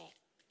teachable.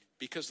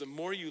 Because the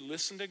more you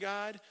listen to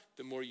God,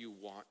 the more you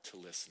want to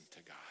listen to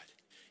God.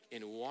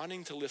 And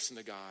wanting to listen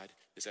to God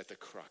is at the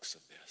crux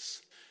of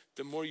this.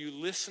 The more you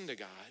listen to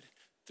God,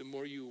 the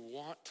more you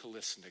want to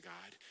listen to God,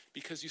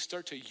 because you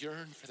start to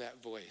yearn for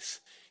that voice.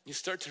 You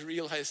start to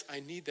realize, I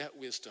need that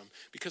wisdom,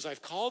 because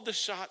I've called the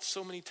shot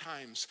so many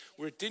times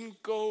where it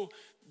didn't go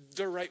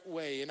the right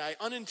way, and I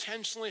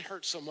unintentionally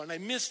hurt someone. I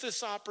missed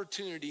this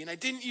opportunity, and I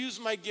didn't use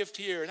my gift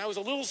here, and I was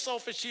a little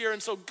selfish here.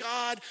 And so,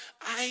 God,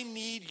 I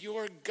need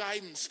your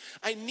guidance.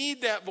 I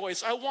need that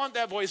voice. I want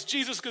that voice,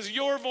 Jesus, because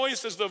your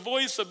voice is the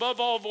voice above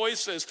all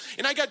voices.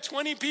 And I got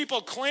 20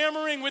 people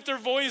clamoring with their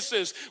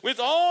voices, with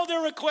all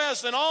their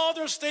requests and all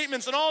their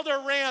statements and all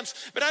their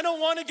rants, but I don't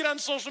want to get on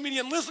social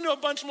media and listen to a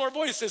bunch more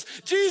voices.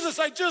 Jesus,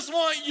 I just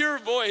want your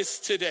voice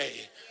today.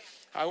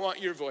 I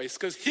want your voice,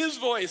 because his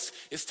voice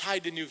is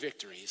tied to new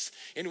victories.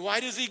 And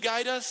why does he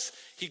guide us?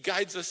 He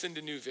guides us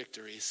into new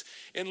victories.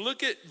 And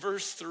look at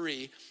verse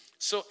 3.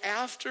 So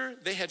after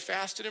they had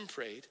fasted and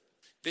prayed,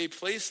 they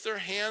placed their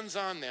hands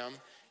on them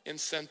and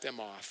sent them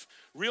off.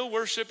 Real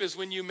worship is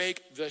when you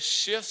make the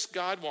shifts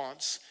God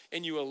wants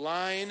and you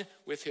align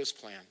with his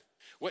plan.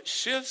 What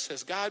shifts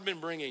has God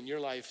been bringing in your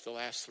life the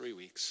last 3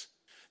 weeks?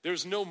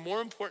 There's no more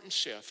important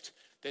shift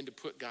than to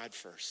put God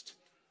first.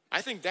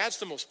 I think that's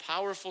the most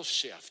powerful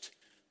shift.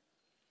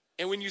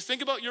 And when you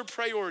think about your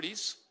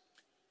priorities,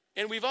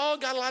 and we've all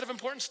got a lot of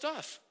important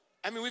stuff.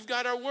 I mean, we've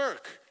got our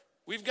work.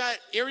 We've got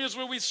areas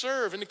where we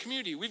serve in the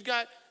community. We've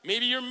got,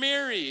 maybe you're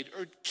married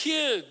or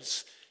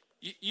kids.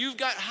 You've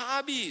got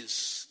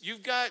hobbies.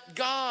 You've got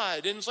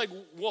God. And it's like,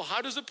 well,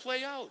 how does it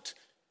play out?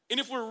 And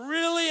if we're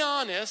really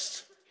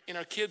honest, and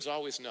our kids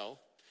always know,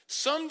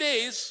 some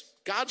days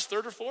God's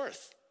third or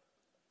fourth.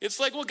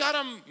 It's like, well, God,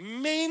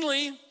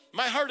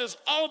 my heart is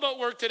all about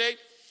work today.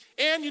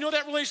 And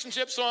that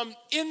relationship, so I'm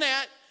in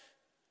that.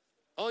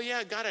 Oh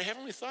yeah, God, I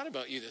haven't really thought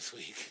about you this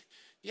week.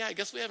 Yeah, I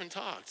guess we haven't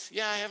talked.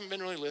 Yeah, I haven't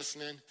been really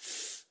listening.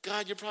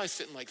 God, you're probably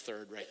sitting like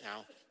third right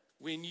now.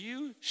 When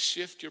you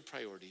shift your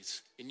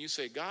priorities and you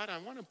say, God, I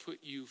want to put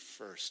you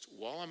first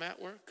while I'm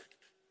at work,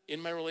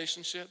 in my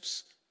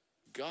relationships,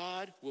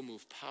 God will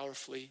move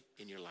powerfully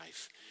in your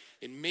life.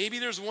 And maybe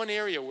there's one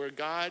area where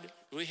God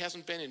really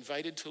hasn't been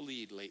invited to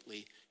lead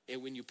lately.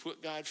 And when you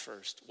put God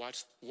first,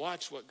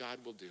 watch what God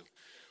will do.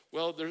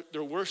 Well,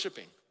 they're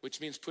worshiping,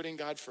 which means putting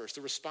God first.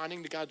 They're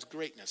responding to God's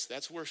greatness.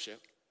 That's worship.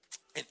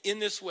 And in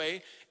this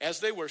way, as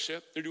they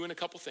worship, they're doing a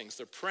couple things.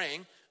 They're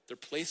praying, they're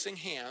placing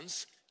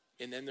hands,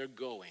 and then they're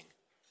going.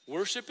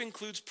 Worship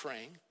includes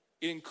praying.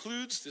 It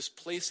includes this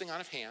placing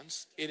on of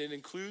hands, and it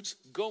includes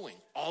going.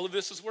 All of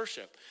this is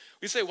worship.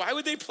 We say, why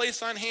would they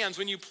place on hands?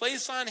 When you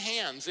place on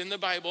hands in the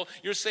Bible,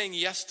 you're saying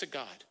yes to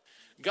God.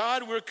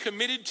 God, we're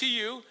committed to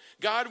you.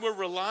 God, we're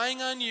relying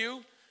on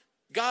you.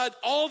 God,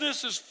 all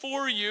this is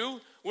for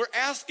you. We're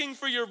asking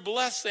for your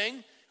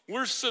blessing.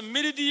 We're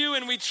submitted to you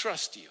and we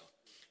trust you.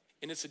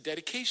 And it's a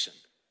dedication.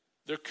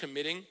 They're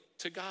committing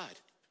to God.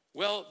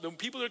 Well, the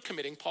people are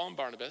committing, Paul and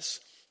Barnabas,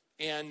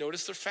 and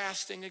notice they're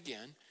fasting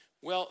again.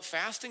 Well,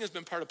 fasting has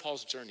been part of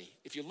Paul's journey.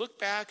 If you look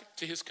back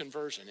to his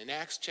conversion in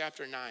Acts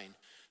chapter 9,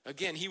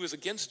 again, he was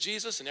against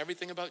Jesus and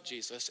everything about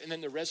Jesus, and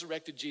then the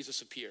resurrected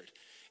Jesus appeared.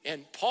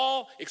 And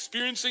Paul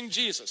experiencing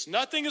Jesus,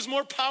 nothing is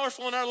more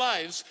powerful in our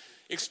lives.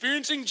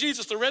 Experiencing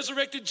Jesus, the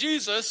resurrected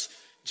Jesus,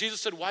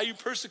 Jesus said, why are you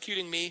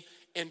persecuting me?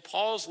 And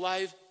Paul's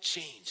life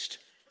changed.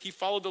 He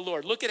followed the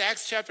Lord. Look at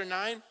Acts chapter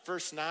 9,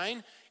 verse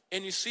 9,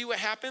 and you see what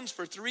happens.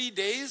 For 3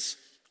 days,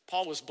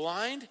 Paul was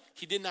blind.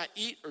 He did not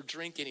eat or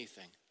drink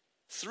anything.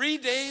 3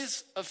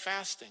 days of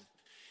fasting.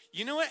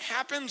 You know what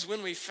happens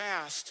when we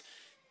fast?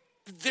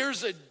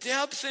 There's a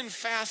depth in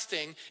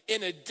fasting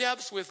and a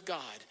depth with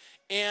God.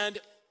 And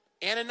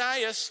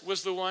Ananias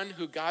was the one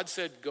who God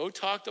said, go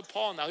talk to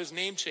Paul. Now his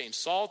name changed.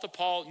 Saul to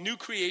Paul, new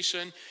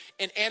creation.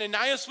 And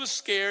Ananias was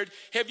scared.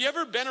 Have you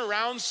ever been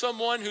around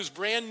someone who's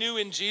brand new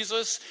in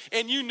Jesus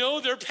and you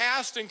know their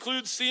past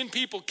includes seeing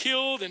people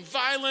killed and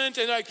violent,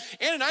 and like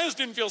Ananias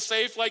didn't feel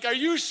safe. Like, are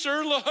you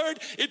sure, Lord?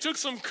 It took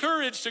some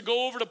courage to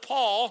go over to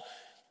Paul.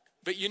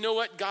 But you know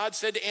what God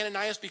said to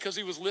Ananias because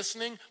he was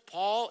listening?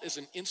 Paul is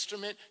an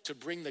instrument to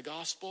bring the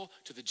gospel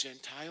to the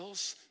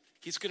Gentiles.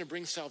 He's going to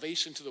bring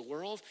salvation to the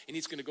world, and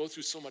he's going to go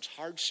through so much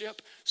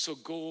hardship. So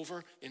go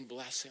over and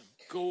bless him.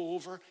 Go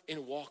over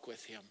and walk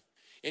with him.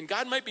 And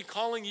God might be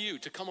calling you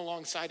to come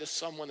alongside of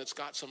someone that's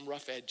got some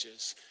rough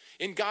edges.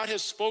 And God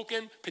has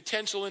spoken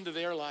potential into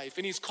their life.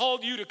 And he's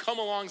called you to come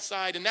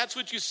alongside. And that's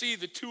what you see,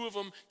 the two of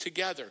them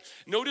together.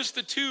 Notice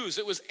the twos.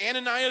 It was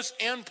Ananias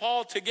and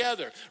Paul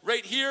together.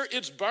 Right here,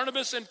 it's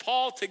Barnabas and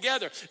Paul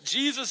together.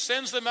 Jesus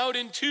sends them out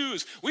in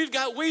twos. We've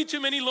got way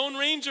too many lone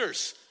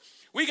rangers.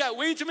 We got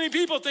way too many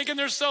people thinking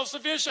they're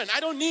self-sufficient. I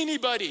don't need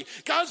anybody.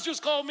 God's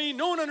just called me.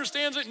 No one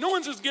understands it. No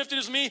one's as gifted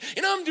as me,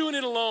 and I'm doing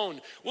it alone.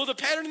 Well, the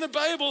pattern in the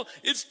Bible,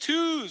 it's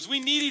twos.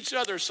 We need each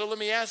other. So let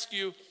me ask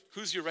you,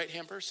 who's your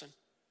right-hand person?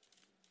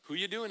 Who are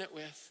you doing it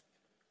with?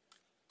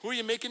 Who are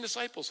you making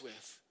disciples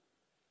with?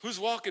 Who's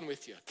walking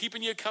with you,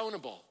 keeping you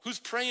accountable? Who's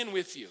praying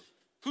with you?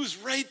 Who's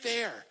right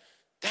there?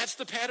 That's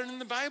the pattern in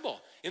the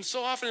Bible. And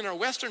so often in our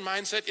Western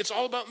mindset, it's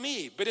all about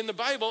me. But in the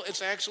Bible,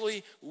 it's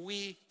actually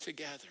we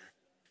together.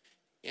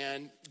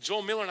 And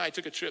Joel Miller and I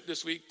took a trip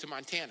this week to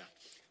Montana.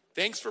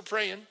 Thanks for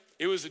praying.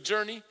 It was a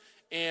journey,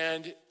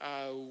 and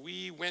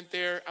we went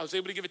there. I was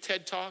able to give a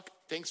TED Talk.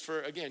 Thanks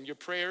for, again, your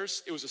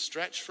prayers. It was a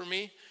stretch for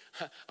me.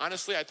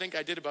 Honestly, I think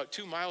I did about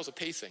 2 miles of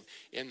pacing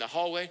in the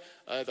hallway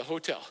of the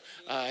hotel,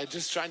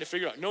 just trying to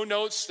figure out. No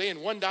notes, stay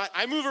in one dot.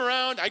 I move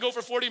around. I go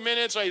for 40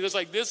 minutes. I was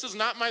like, this is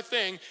not my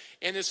thing.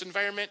 In this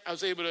environment, I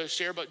was able to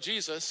share about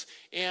Jesus.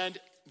 And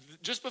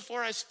just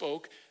before I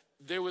spoke,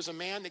 there was a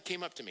man that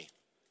came up to me.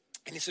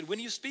 And he said, when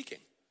are you speaking?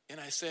 And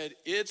I said,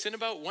 it's in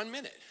about 1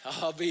 minute.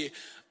 I'll be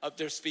up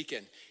there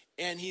speaking.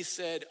 And he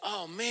said,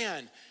 oh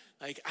man,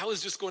 like I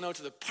was just going out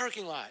to the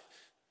parking lot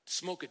to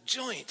smoke a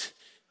joint.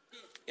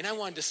 And I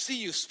wanted to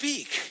see you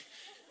speak.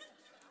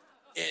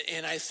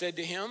 And I said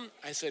to him,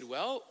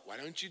 well, why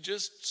don't you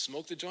just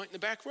smoke the joint in the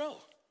back row?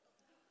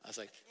 I was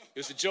like, it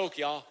was a joke,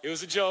 y'all. It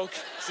was a joke.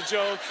 It's a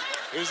joke.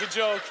 It was a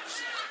joke.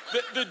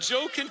 The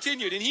joke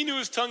continued, and he knew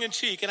his tongue in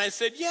cheek. And I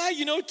said, yeah,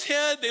 you know,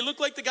 Ted, they look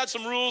like they got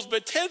some rules,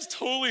 but Ted's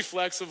totally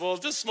flexible.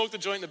 Just smoke the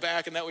joint in the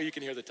back, and that way you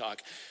can hear the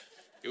talk.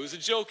 It was a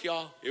joke,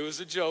 y'all. It was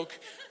a joke.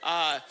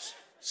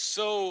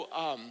 So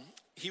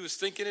he was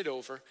thinking it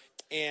over,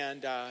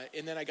 and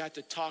then I got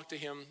to talk to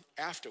him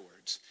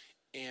afterwards,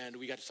 and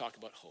we got to talk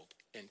about hope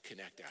and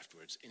connect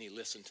afterwards, and he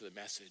listened to the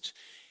message.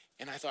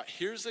 And I thought,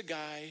 here's a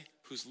guy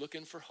who's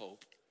looking for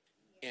hope,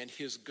 and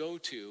his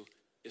go-to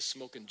is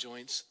smoking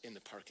joints in the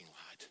parking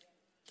lot.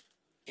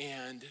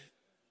 And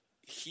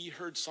he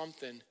heard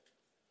something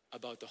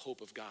about the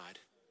hope of God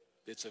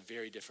that's a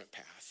very different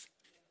path.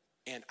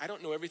 And I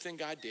don't know everything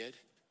God did,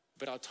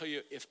 but I'll tell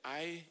you, if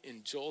I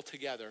and Joel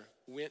together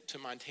went to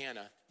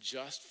Montana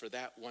just for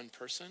that one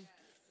person,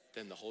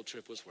 then the whole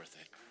trip was worth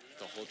it.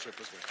 The whole trip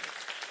was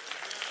worth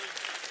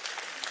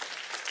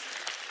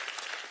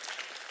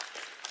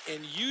it.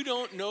 And you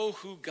don't know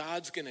who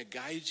God's gonna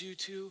guide you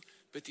to,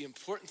 but the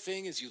important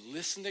thing is you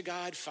listen to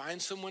God,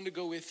 find someone to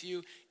go with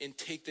you, and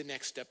take the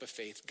next step of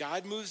faith.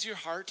 God moves your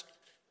heart,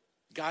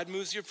 God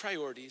moves your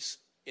priorities,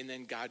 and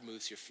then God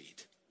moves your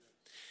feet.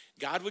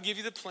 God will give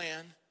you the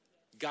plan,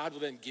 God will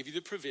then give you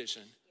the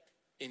provision,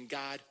 and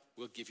God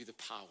will give you the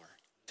power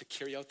to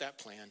carry out that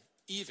plan,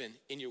 even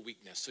in your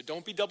weakness. So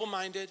don't be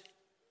double-minded,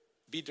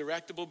 be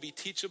directable, be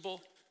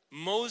teachable.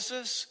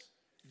 Moses,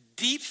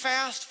 deep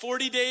fast,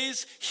 40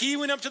 days, he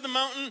went up to the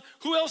mountain.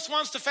 Who else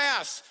wants to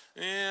fast?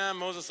 Yeah,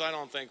 Moses, I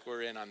don't think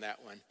we're in on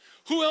that one.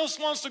 Who else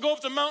wants to go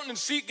up the mountain and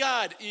seek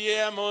God?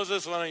 Yeah,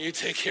 Moses, why don't you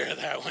take care of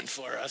that one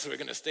for us? We're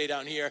going to stay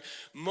down here.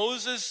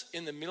 Moses,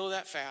 in the middle of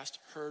that fast,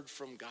 heard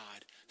from God.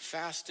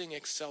 Fasting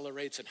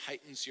accelerates and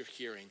heightens your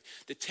hearing.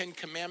 The 10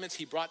 Commandments,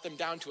 he brought them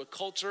down to a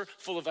culture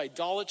full of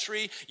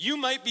idolatry. You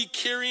might be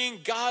carrying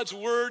God's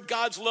word,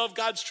 God's love,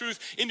 God's truth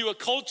into a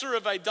culture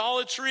of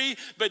idolatry,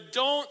 but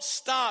don't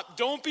stop.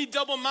 Don't be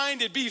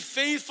double-minded. Be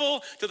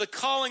faithful to the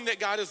calling that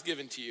God has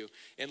given to you.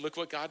 And look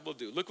what God God will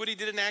do. Look what he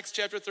did in Acts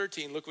chapter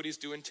 13. Look what he's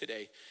doing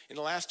today. In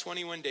the last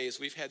 21 days,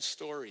 we've had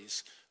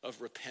stories of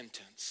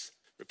repentance.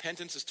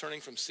 Repentance is turning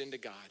from sin to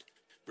God.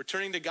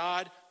 Returning to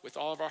God with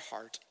all of our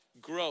heart.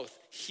 Growth,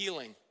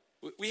 healing.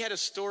 We had a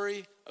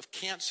story of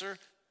cancer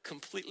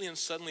completely and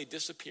suddenly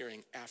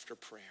disappearing after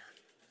prayer.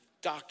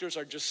 Doctors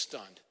are just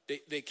stunned.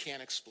 They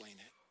can't explain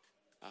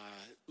it.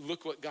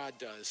 Look what God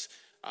does.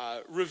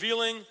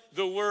 Revealing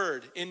the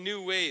word in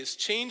new ways,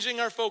 changing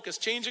our focus,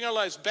 changing our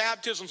lives.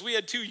 Baptisms. We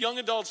had 2 young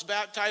adults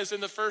baptized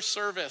in the first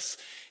service.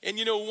 And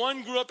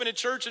one grew up in a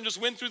church and just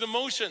went through the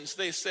motions,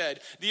 they said.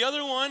 The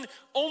other one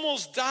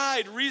almost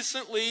died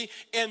recently,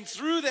 and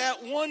through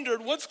that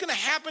wondered, what's going to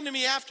happen to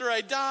me after I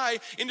die?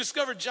 And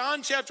discovered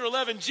John chapter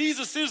 11,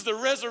 Jesus is the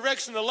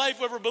resurrection, the life.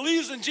 Whoever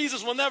believes in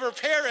Jesus will never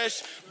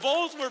perish.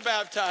 Both were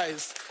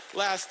baptized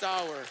last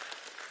hour.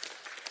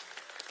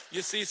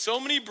 You see, so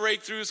many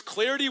breakthroughs,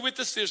 clarity with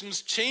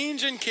decisions,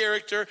 change in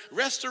character,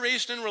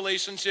 restoration in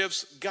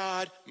relationships.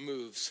 God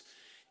moves.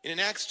 And in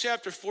Acts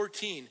chapter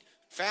 14,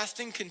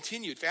 fasting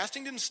continued.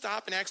 Fasting didn't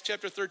stop in Acts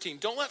chapter 13.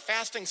 Don't let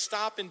fasting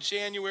stop in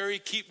January.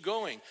 Keep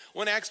going.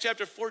 Well, in Acts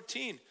chapter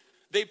 14,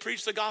 they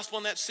preached the gospel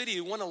in that city.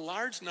 It won a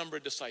large number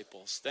of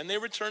disciples. Then they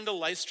returned to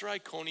Lystra,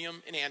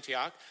 Iconium, and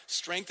Antioch,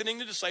 strengthening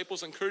the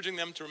disciples, encouraging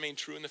them to remain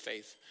true in the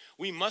faith.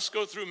 We must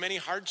go through many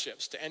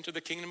hardships to enter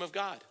the kingdom of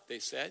God, they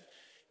said.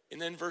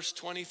 And then verse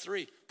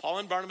 23, Paul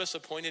and Barnabas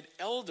appointed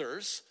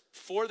elders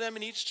for them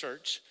in each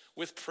church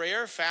with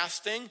prayer,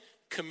 fasting,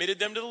 committed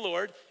them to the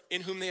Lord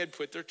in whom they had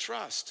put their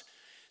trust.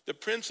 The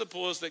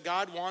principle is that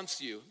God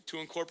wants you to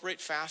incorporate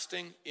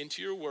fasting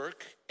into your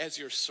work as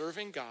you're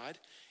serving God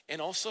and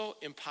also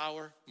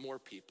empower more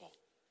people.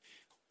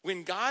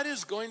 When God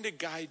is going to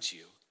guide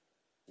you,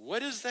 what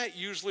does that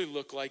usually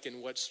look like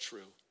and what's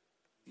true?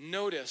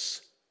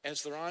 Notice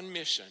as they're on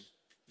mission,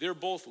 they're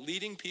both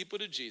leading people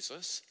to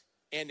Jesus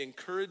and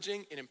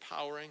encouraging and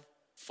empowering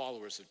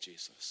followers of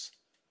Jesus.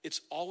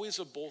 It's always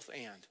a both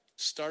and.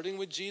 Starting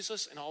with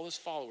Jesus and all his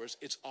followers,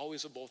 it's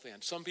always a both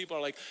and. Some people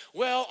are like,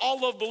 well,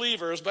 I'll love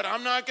believers, but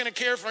I'm not going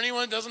to care for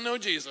anyone that doesn't know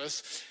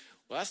Jesus.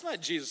 Well, that's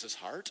not Jesus'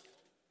 heart.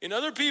 And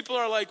other people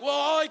are like, well,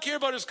 all I care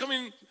about is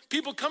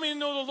people coming to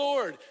know the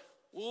Lord.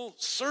 Well,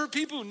 serve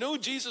people who know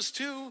Jesus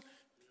too.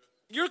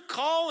 Your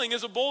calling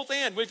is a both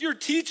and. If you're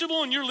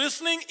teachable and you're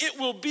listening, it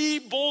will be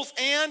both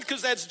and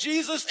because that's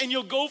Jesus and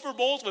you'll go for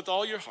both with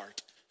all your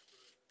heart.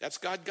 That's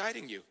God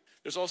guiding you.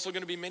 There's also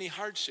going to be many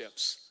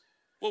hardships.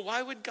 Well,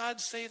 why would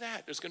God say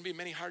that? There's going to be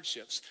many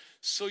hardships.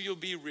 So you'll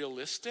be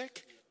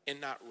realistic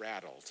and not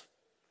rattled.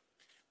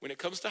 When it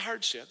comes to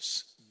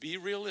hardships, be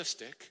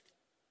realistic.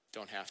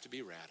 Don't have to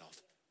be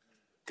rattled.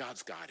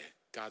 God's got it.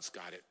 God's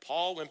got it.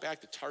 Paul went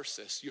back to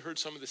Tarsus. You heard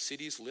some of the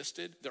cities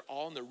listed. They're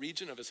all in the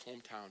region of his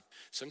hometown.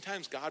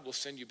 Sometimes God will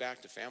send you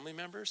back to family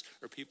members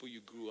or people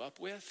you grew up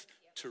with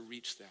to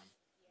reach them.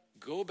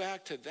 Go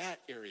back to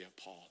that area,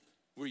 Paul,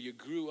 where you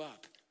grew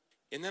up.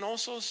 And then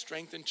also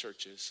strengthen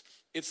churches.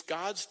 It's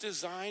God's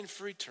design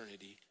for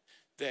eternity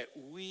that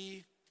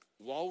we,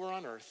 while we're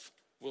on earth,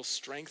 will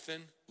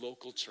strengthen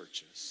local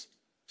churches.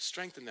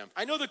 Strengthen them.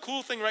 I know the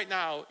cool thing right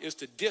now is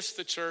to diss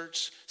the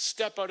church,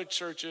 step out of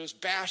churches,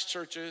 bash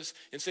churches,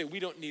 and say we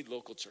don't need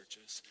local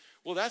churches.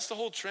 Well, that's the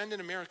whole trend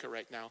in America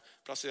right now.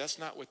 But I'll say that's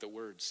not what the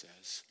word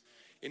says.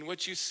 And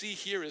what you see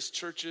here is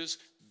churches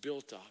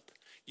built up.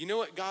 You know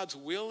what God's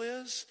will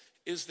is?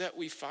 Is that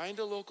we find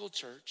a local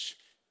church,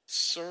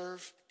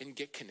 serve, and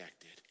get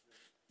connected.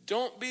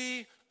 Don't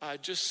be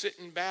just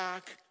sitting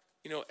back,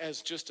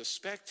 as just a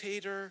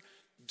spectator.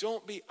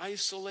 Don't be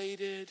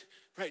isolated.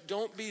 Right?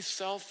 Don't be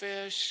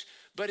selfish,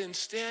 but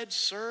instead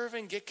serve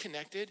and get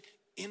connected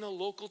in a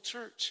local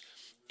church.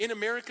 In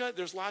America,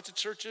 there's lots of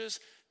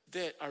churches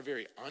that are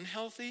very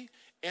unhealthy,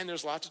 and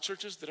there's lots of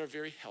churches that are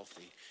very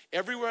healthy.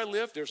 Everywhere I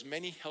live, there's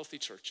many healthy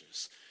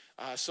churches.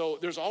 So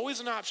there's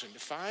always an option to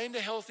find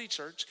a healthy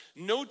church.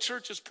 No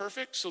church is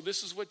perfect, so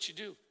this is what you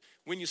do.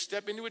 When you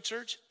step into a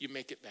church, you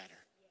make it better.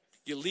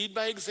 You lead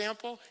by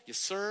example, you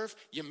serve,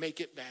 you make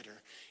it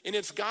better. And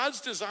it's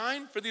God's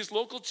design for these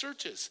local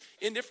churches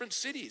in different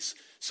cities.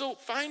 So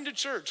find a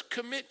church,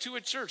 commit to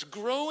a church,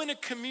 grow in a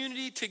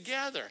community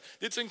together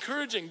that's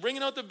encouraging,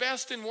 bringing out the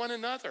best in one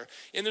another.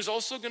 And there's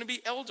also going to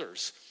be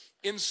elders.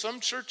 In some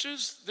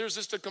churches, there's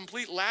just a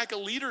complete lack of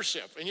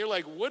leadership. And you're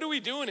like, what are we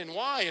doing and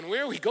why and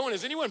where are we going?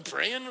 Is anyone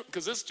praying?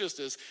 Because this just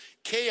is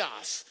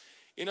chaos.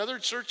 In other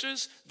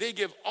churches, they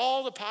give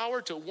all the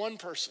power to one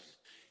person.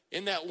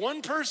 And that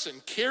one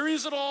person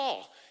carries it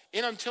all.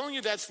 And I'm telling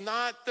you, that's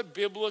not the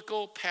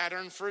biblical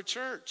pattern for a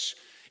church.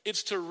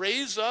 It's to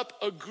raise up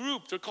a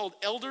group. They're called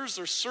elders.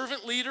 They're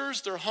servant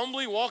leaders. They're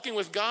humbly walking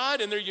with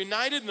God, and they're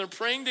united, and they're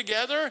praying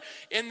together,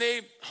 and they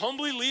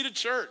humbly lead a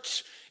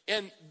church.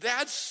 And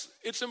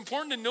it's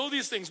important to know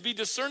these things. Be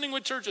discerning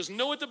with churches.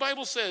 Know what the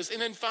Bible says. And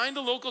then find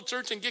a local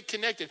church and get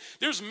connected.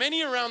 There's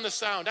many around the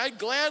sound. I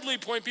gladly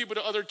point people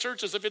to other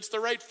churches if it's the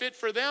right fit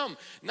for them.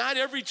 Not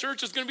every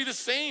church is going to be the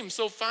same.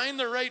 So find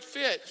the right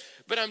fit.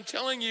 But I'm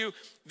telling you,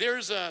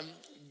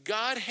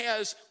 God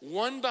has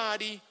one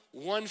body,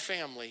 one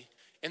family.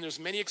 And there's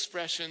many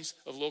expressions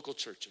of local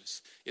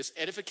churches. It's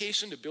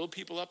edification to build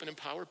people up and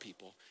empower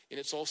people. And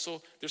it's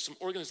also, there's some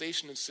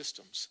organization and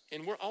systems.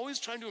 And we're always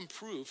trying to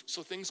improve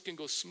so things can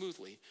go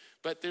smoothly.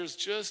 But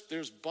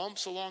there's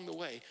bumps along the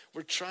way.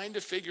 We're trying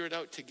to figure it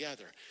out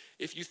together.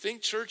 If you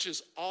think church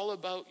is all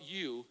about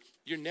you,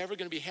 you're never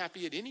going to be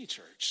happy at any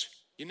church.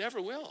 You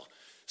never will.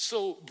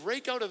 So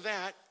break out of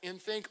that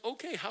and think,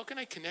 okay, how can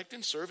I connect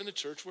and serve in the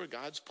church where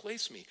God's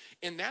placed me?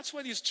 And that's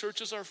why these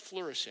churches are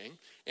flourishing,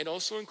 and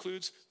also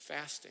includes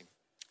fasting.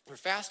 We're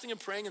fasting and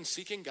praying and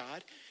seeking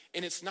God,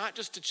 and it's not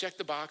just to check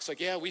the box like,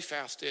 yeah, we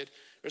fasted.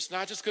 Or it's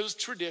not just because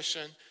it's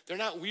tradition. They're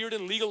not weird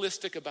and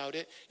legalistic about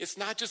it. It's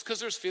not just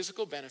because there's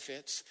physical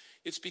benefits.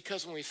 It's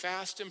because when we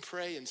fast and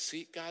pray and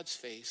seek God's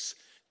face,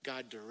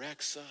 God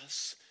directs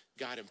us,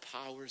 God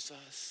empowers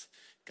us,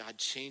 God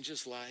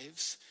changes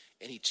lives,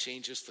 and he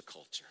changes the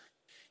culture.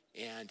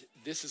 And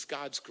this is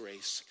God's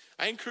grace.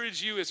 I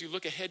encourage you as you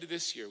look ahead to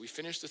this year, we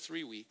finished the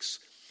 3 weeks.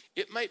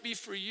 It might be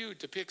for you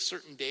to pick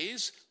certain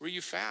days where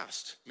you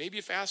fast. Maybe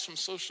you fast from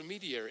social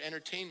media or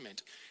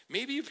entertainment.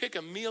 Maybe you pick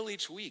a meal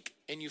each week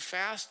and you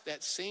fast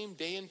that same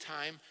day and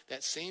time,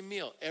 that same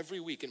meal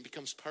every week, and it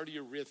becomes part of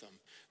your rhythm.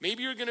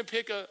 Maybe you're going to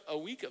pick a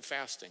week of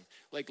fasting,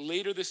 like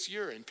later this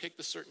year, and pick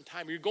the certain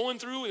time. You're going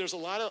through and there's a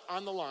lot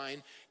on the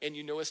line, and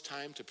you know it's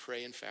time to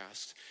pray and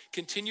fast.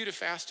 Continue to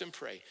fast and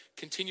pray.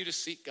 Continue to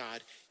seek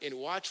God, and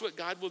watch what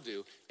God will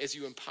do as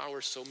you empower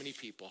so many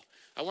people.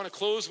 I want to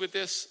close with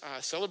this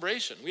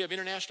celebration. We have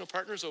international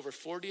partners, over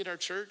 40 at our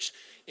church,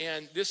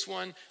 and this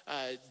one,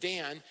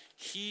 Dan,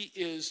 he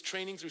is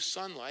training through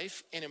Sun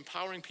Life and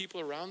empowering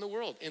people around the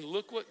world. And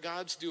look what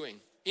God's doing.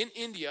 In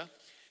India,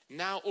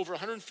 now over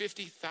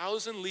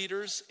 150,000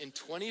 leaders in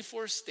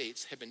 24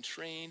 states have been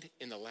trained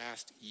in the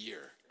last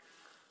year.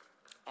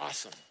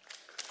 Awesome.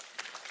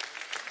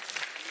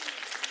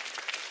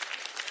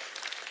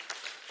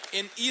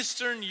 In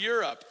Eastern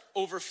Europe,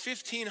 over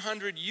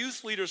 1,500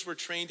 youth leaders were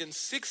trained in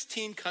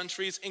 16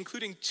 countries,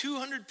 including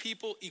 200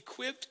 people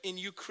equipped in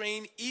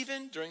Ukraine,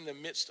 even during the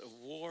midst of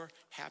war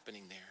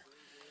happening there.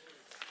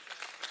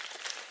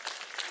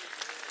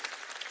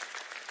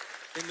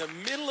 In the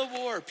middle of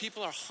war,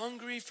 people are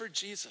hungry for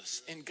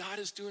Jesus, and God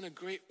is doing a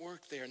great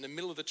work there in the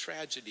middle of the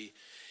tragedy.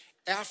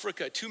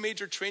 Africa, 2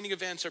 major training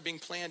events are being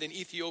planned in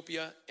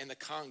Ethiopia and the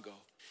Congo.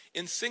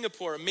 In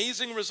Singapore,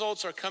 amazing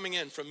results are coming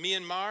in from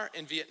Myanmar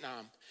and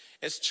Vietnam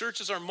as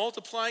churches are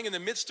multiplying in the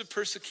midst of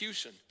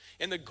persecution.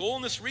 And the goal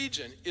in this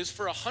region is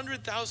for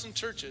 100,000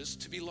 churches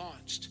to be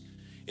launched.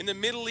 In the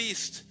Middle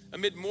East,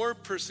 amid more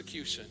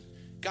persecution,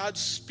 God's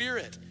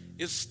Spirit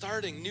is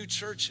starting new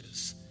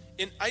churches.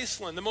 In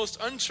Iceland, the most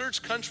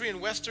unchurched country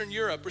in Western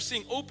Europe, we're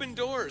seeing open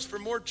doors for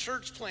more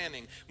church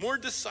planning, more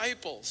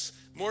disciples,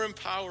 more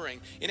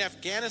empowering. In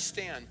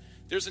Afghanistan,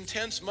 there's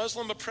intense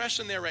Muslim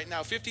oppression there right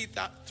now,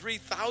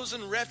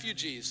 53,000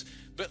 refugees,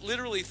 but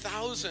literally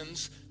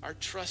thousands are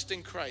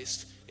trusting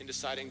Christ and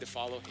deciding to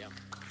follow him.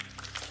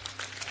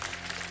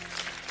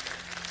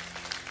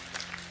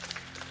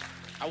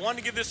 I want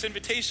to give this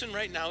invitation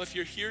right now. If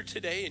you're here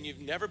today and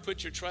you've never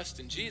put your trust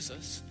in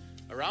Jesus,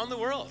 around the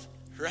world,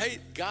 right?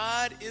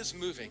 God is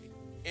moving.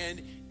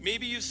 And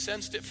maybe you've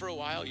sensed it for a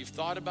while. You've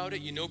thought about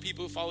it. You know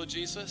people who follow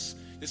Jesus.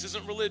 This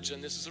isn't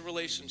religion. This is a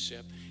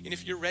relationship. And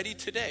if you're ready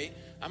today,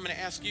 I'm going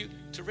to ask you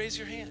to raise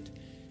your hand.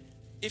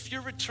 If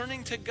you're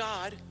returning to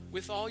God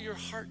with all your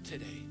heart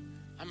today,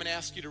 I'm going to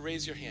ask you to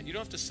raise your hand. You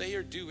don't have to say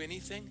or do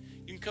anything.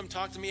 You can come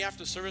talk to me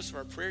after service for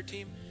our prayer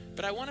team.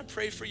 But I want to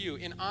pray for you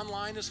and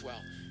online as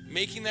well.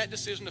 Making that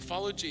decision to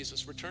follow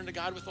Jesus, return to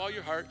God with all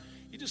your heart.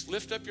 You just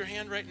lift up your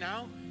hand right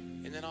now,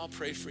 and then I'll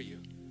pray for you.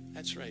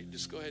 That's right.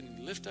 Just go ahead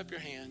and lift up your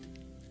hand.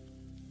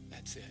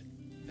 That's it.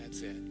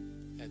 That's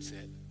it. That's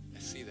it. I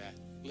see that.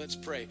 Let's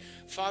pray.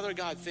 Father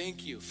God,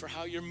 thank you for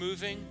how you're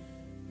moving.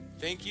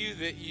 Thank you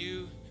that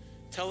you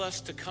tell us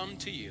to come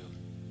to you.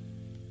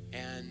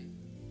 And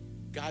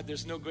God,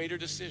 there's no greater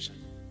decision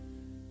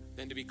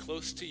than to be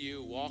close to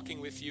you,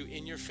 walking with you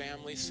in your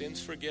family,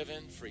 sins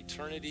forgiven for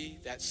eternity,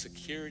 that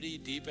security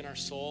deep in our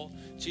soul.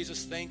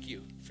 Jesus, thank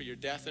you for your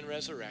death and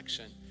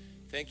resurrection.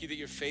 Thank you that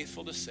you're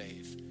faithful to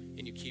save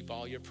and you keep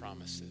all your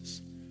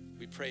promises.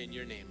 We pray in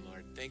your name,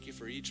 Lord. Thank you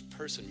for each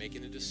person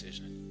making a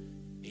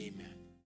decision. Amen.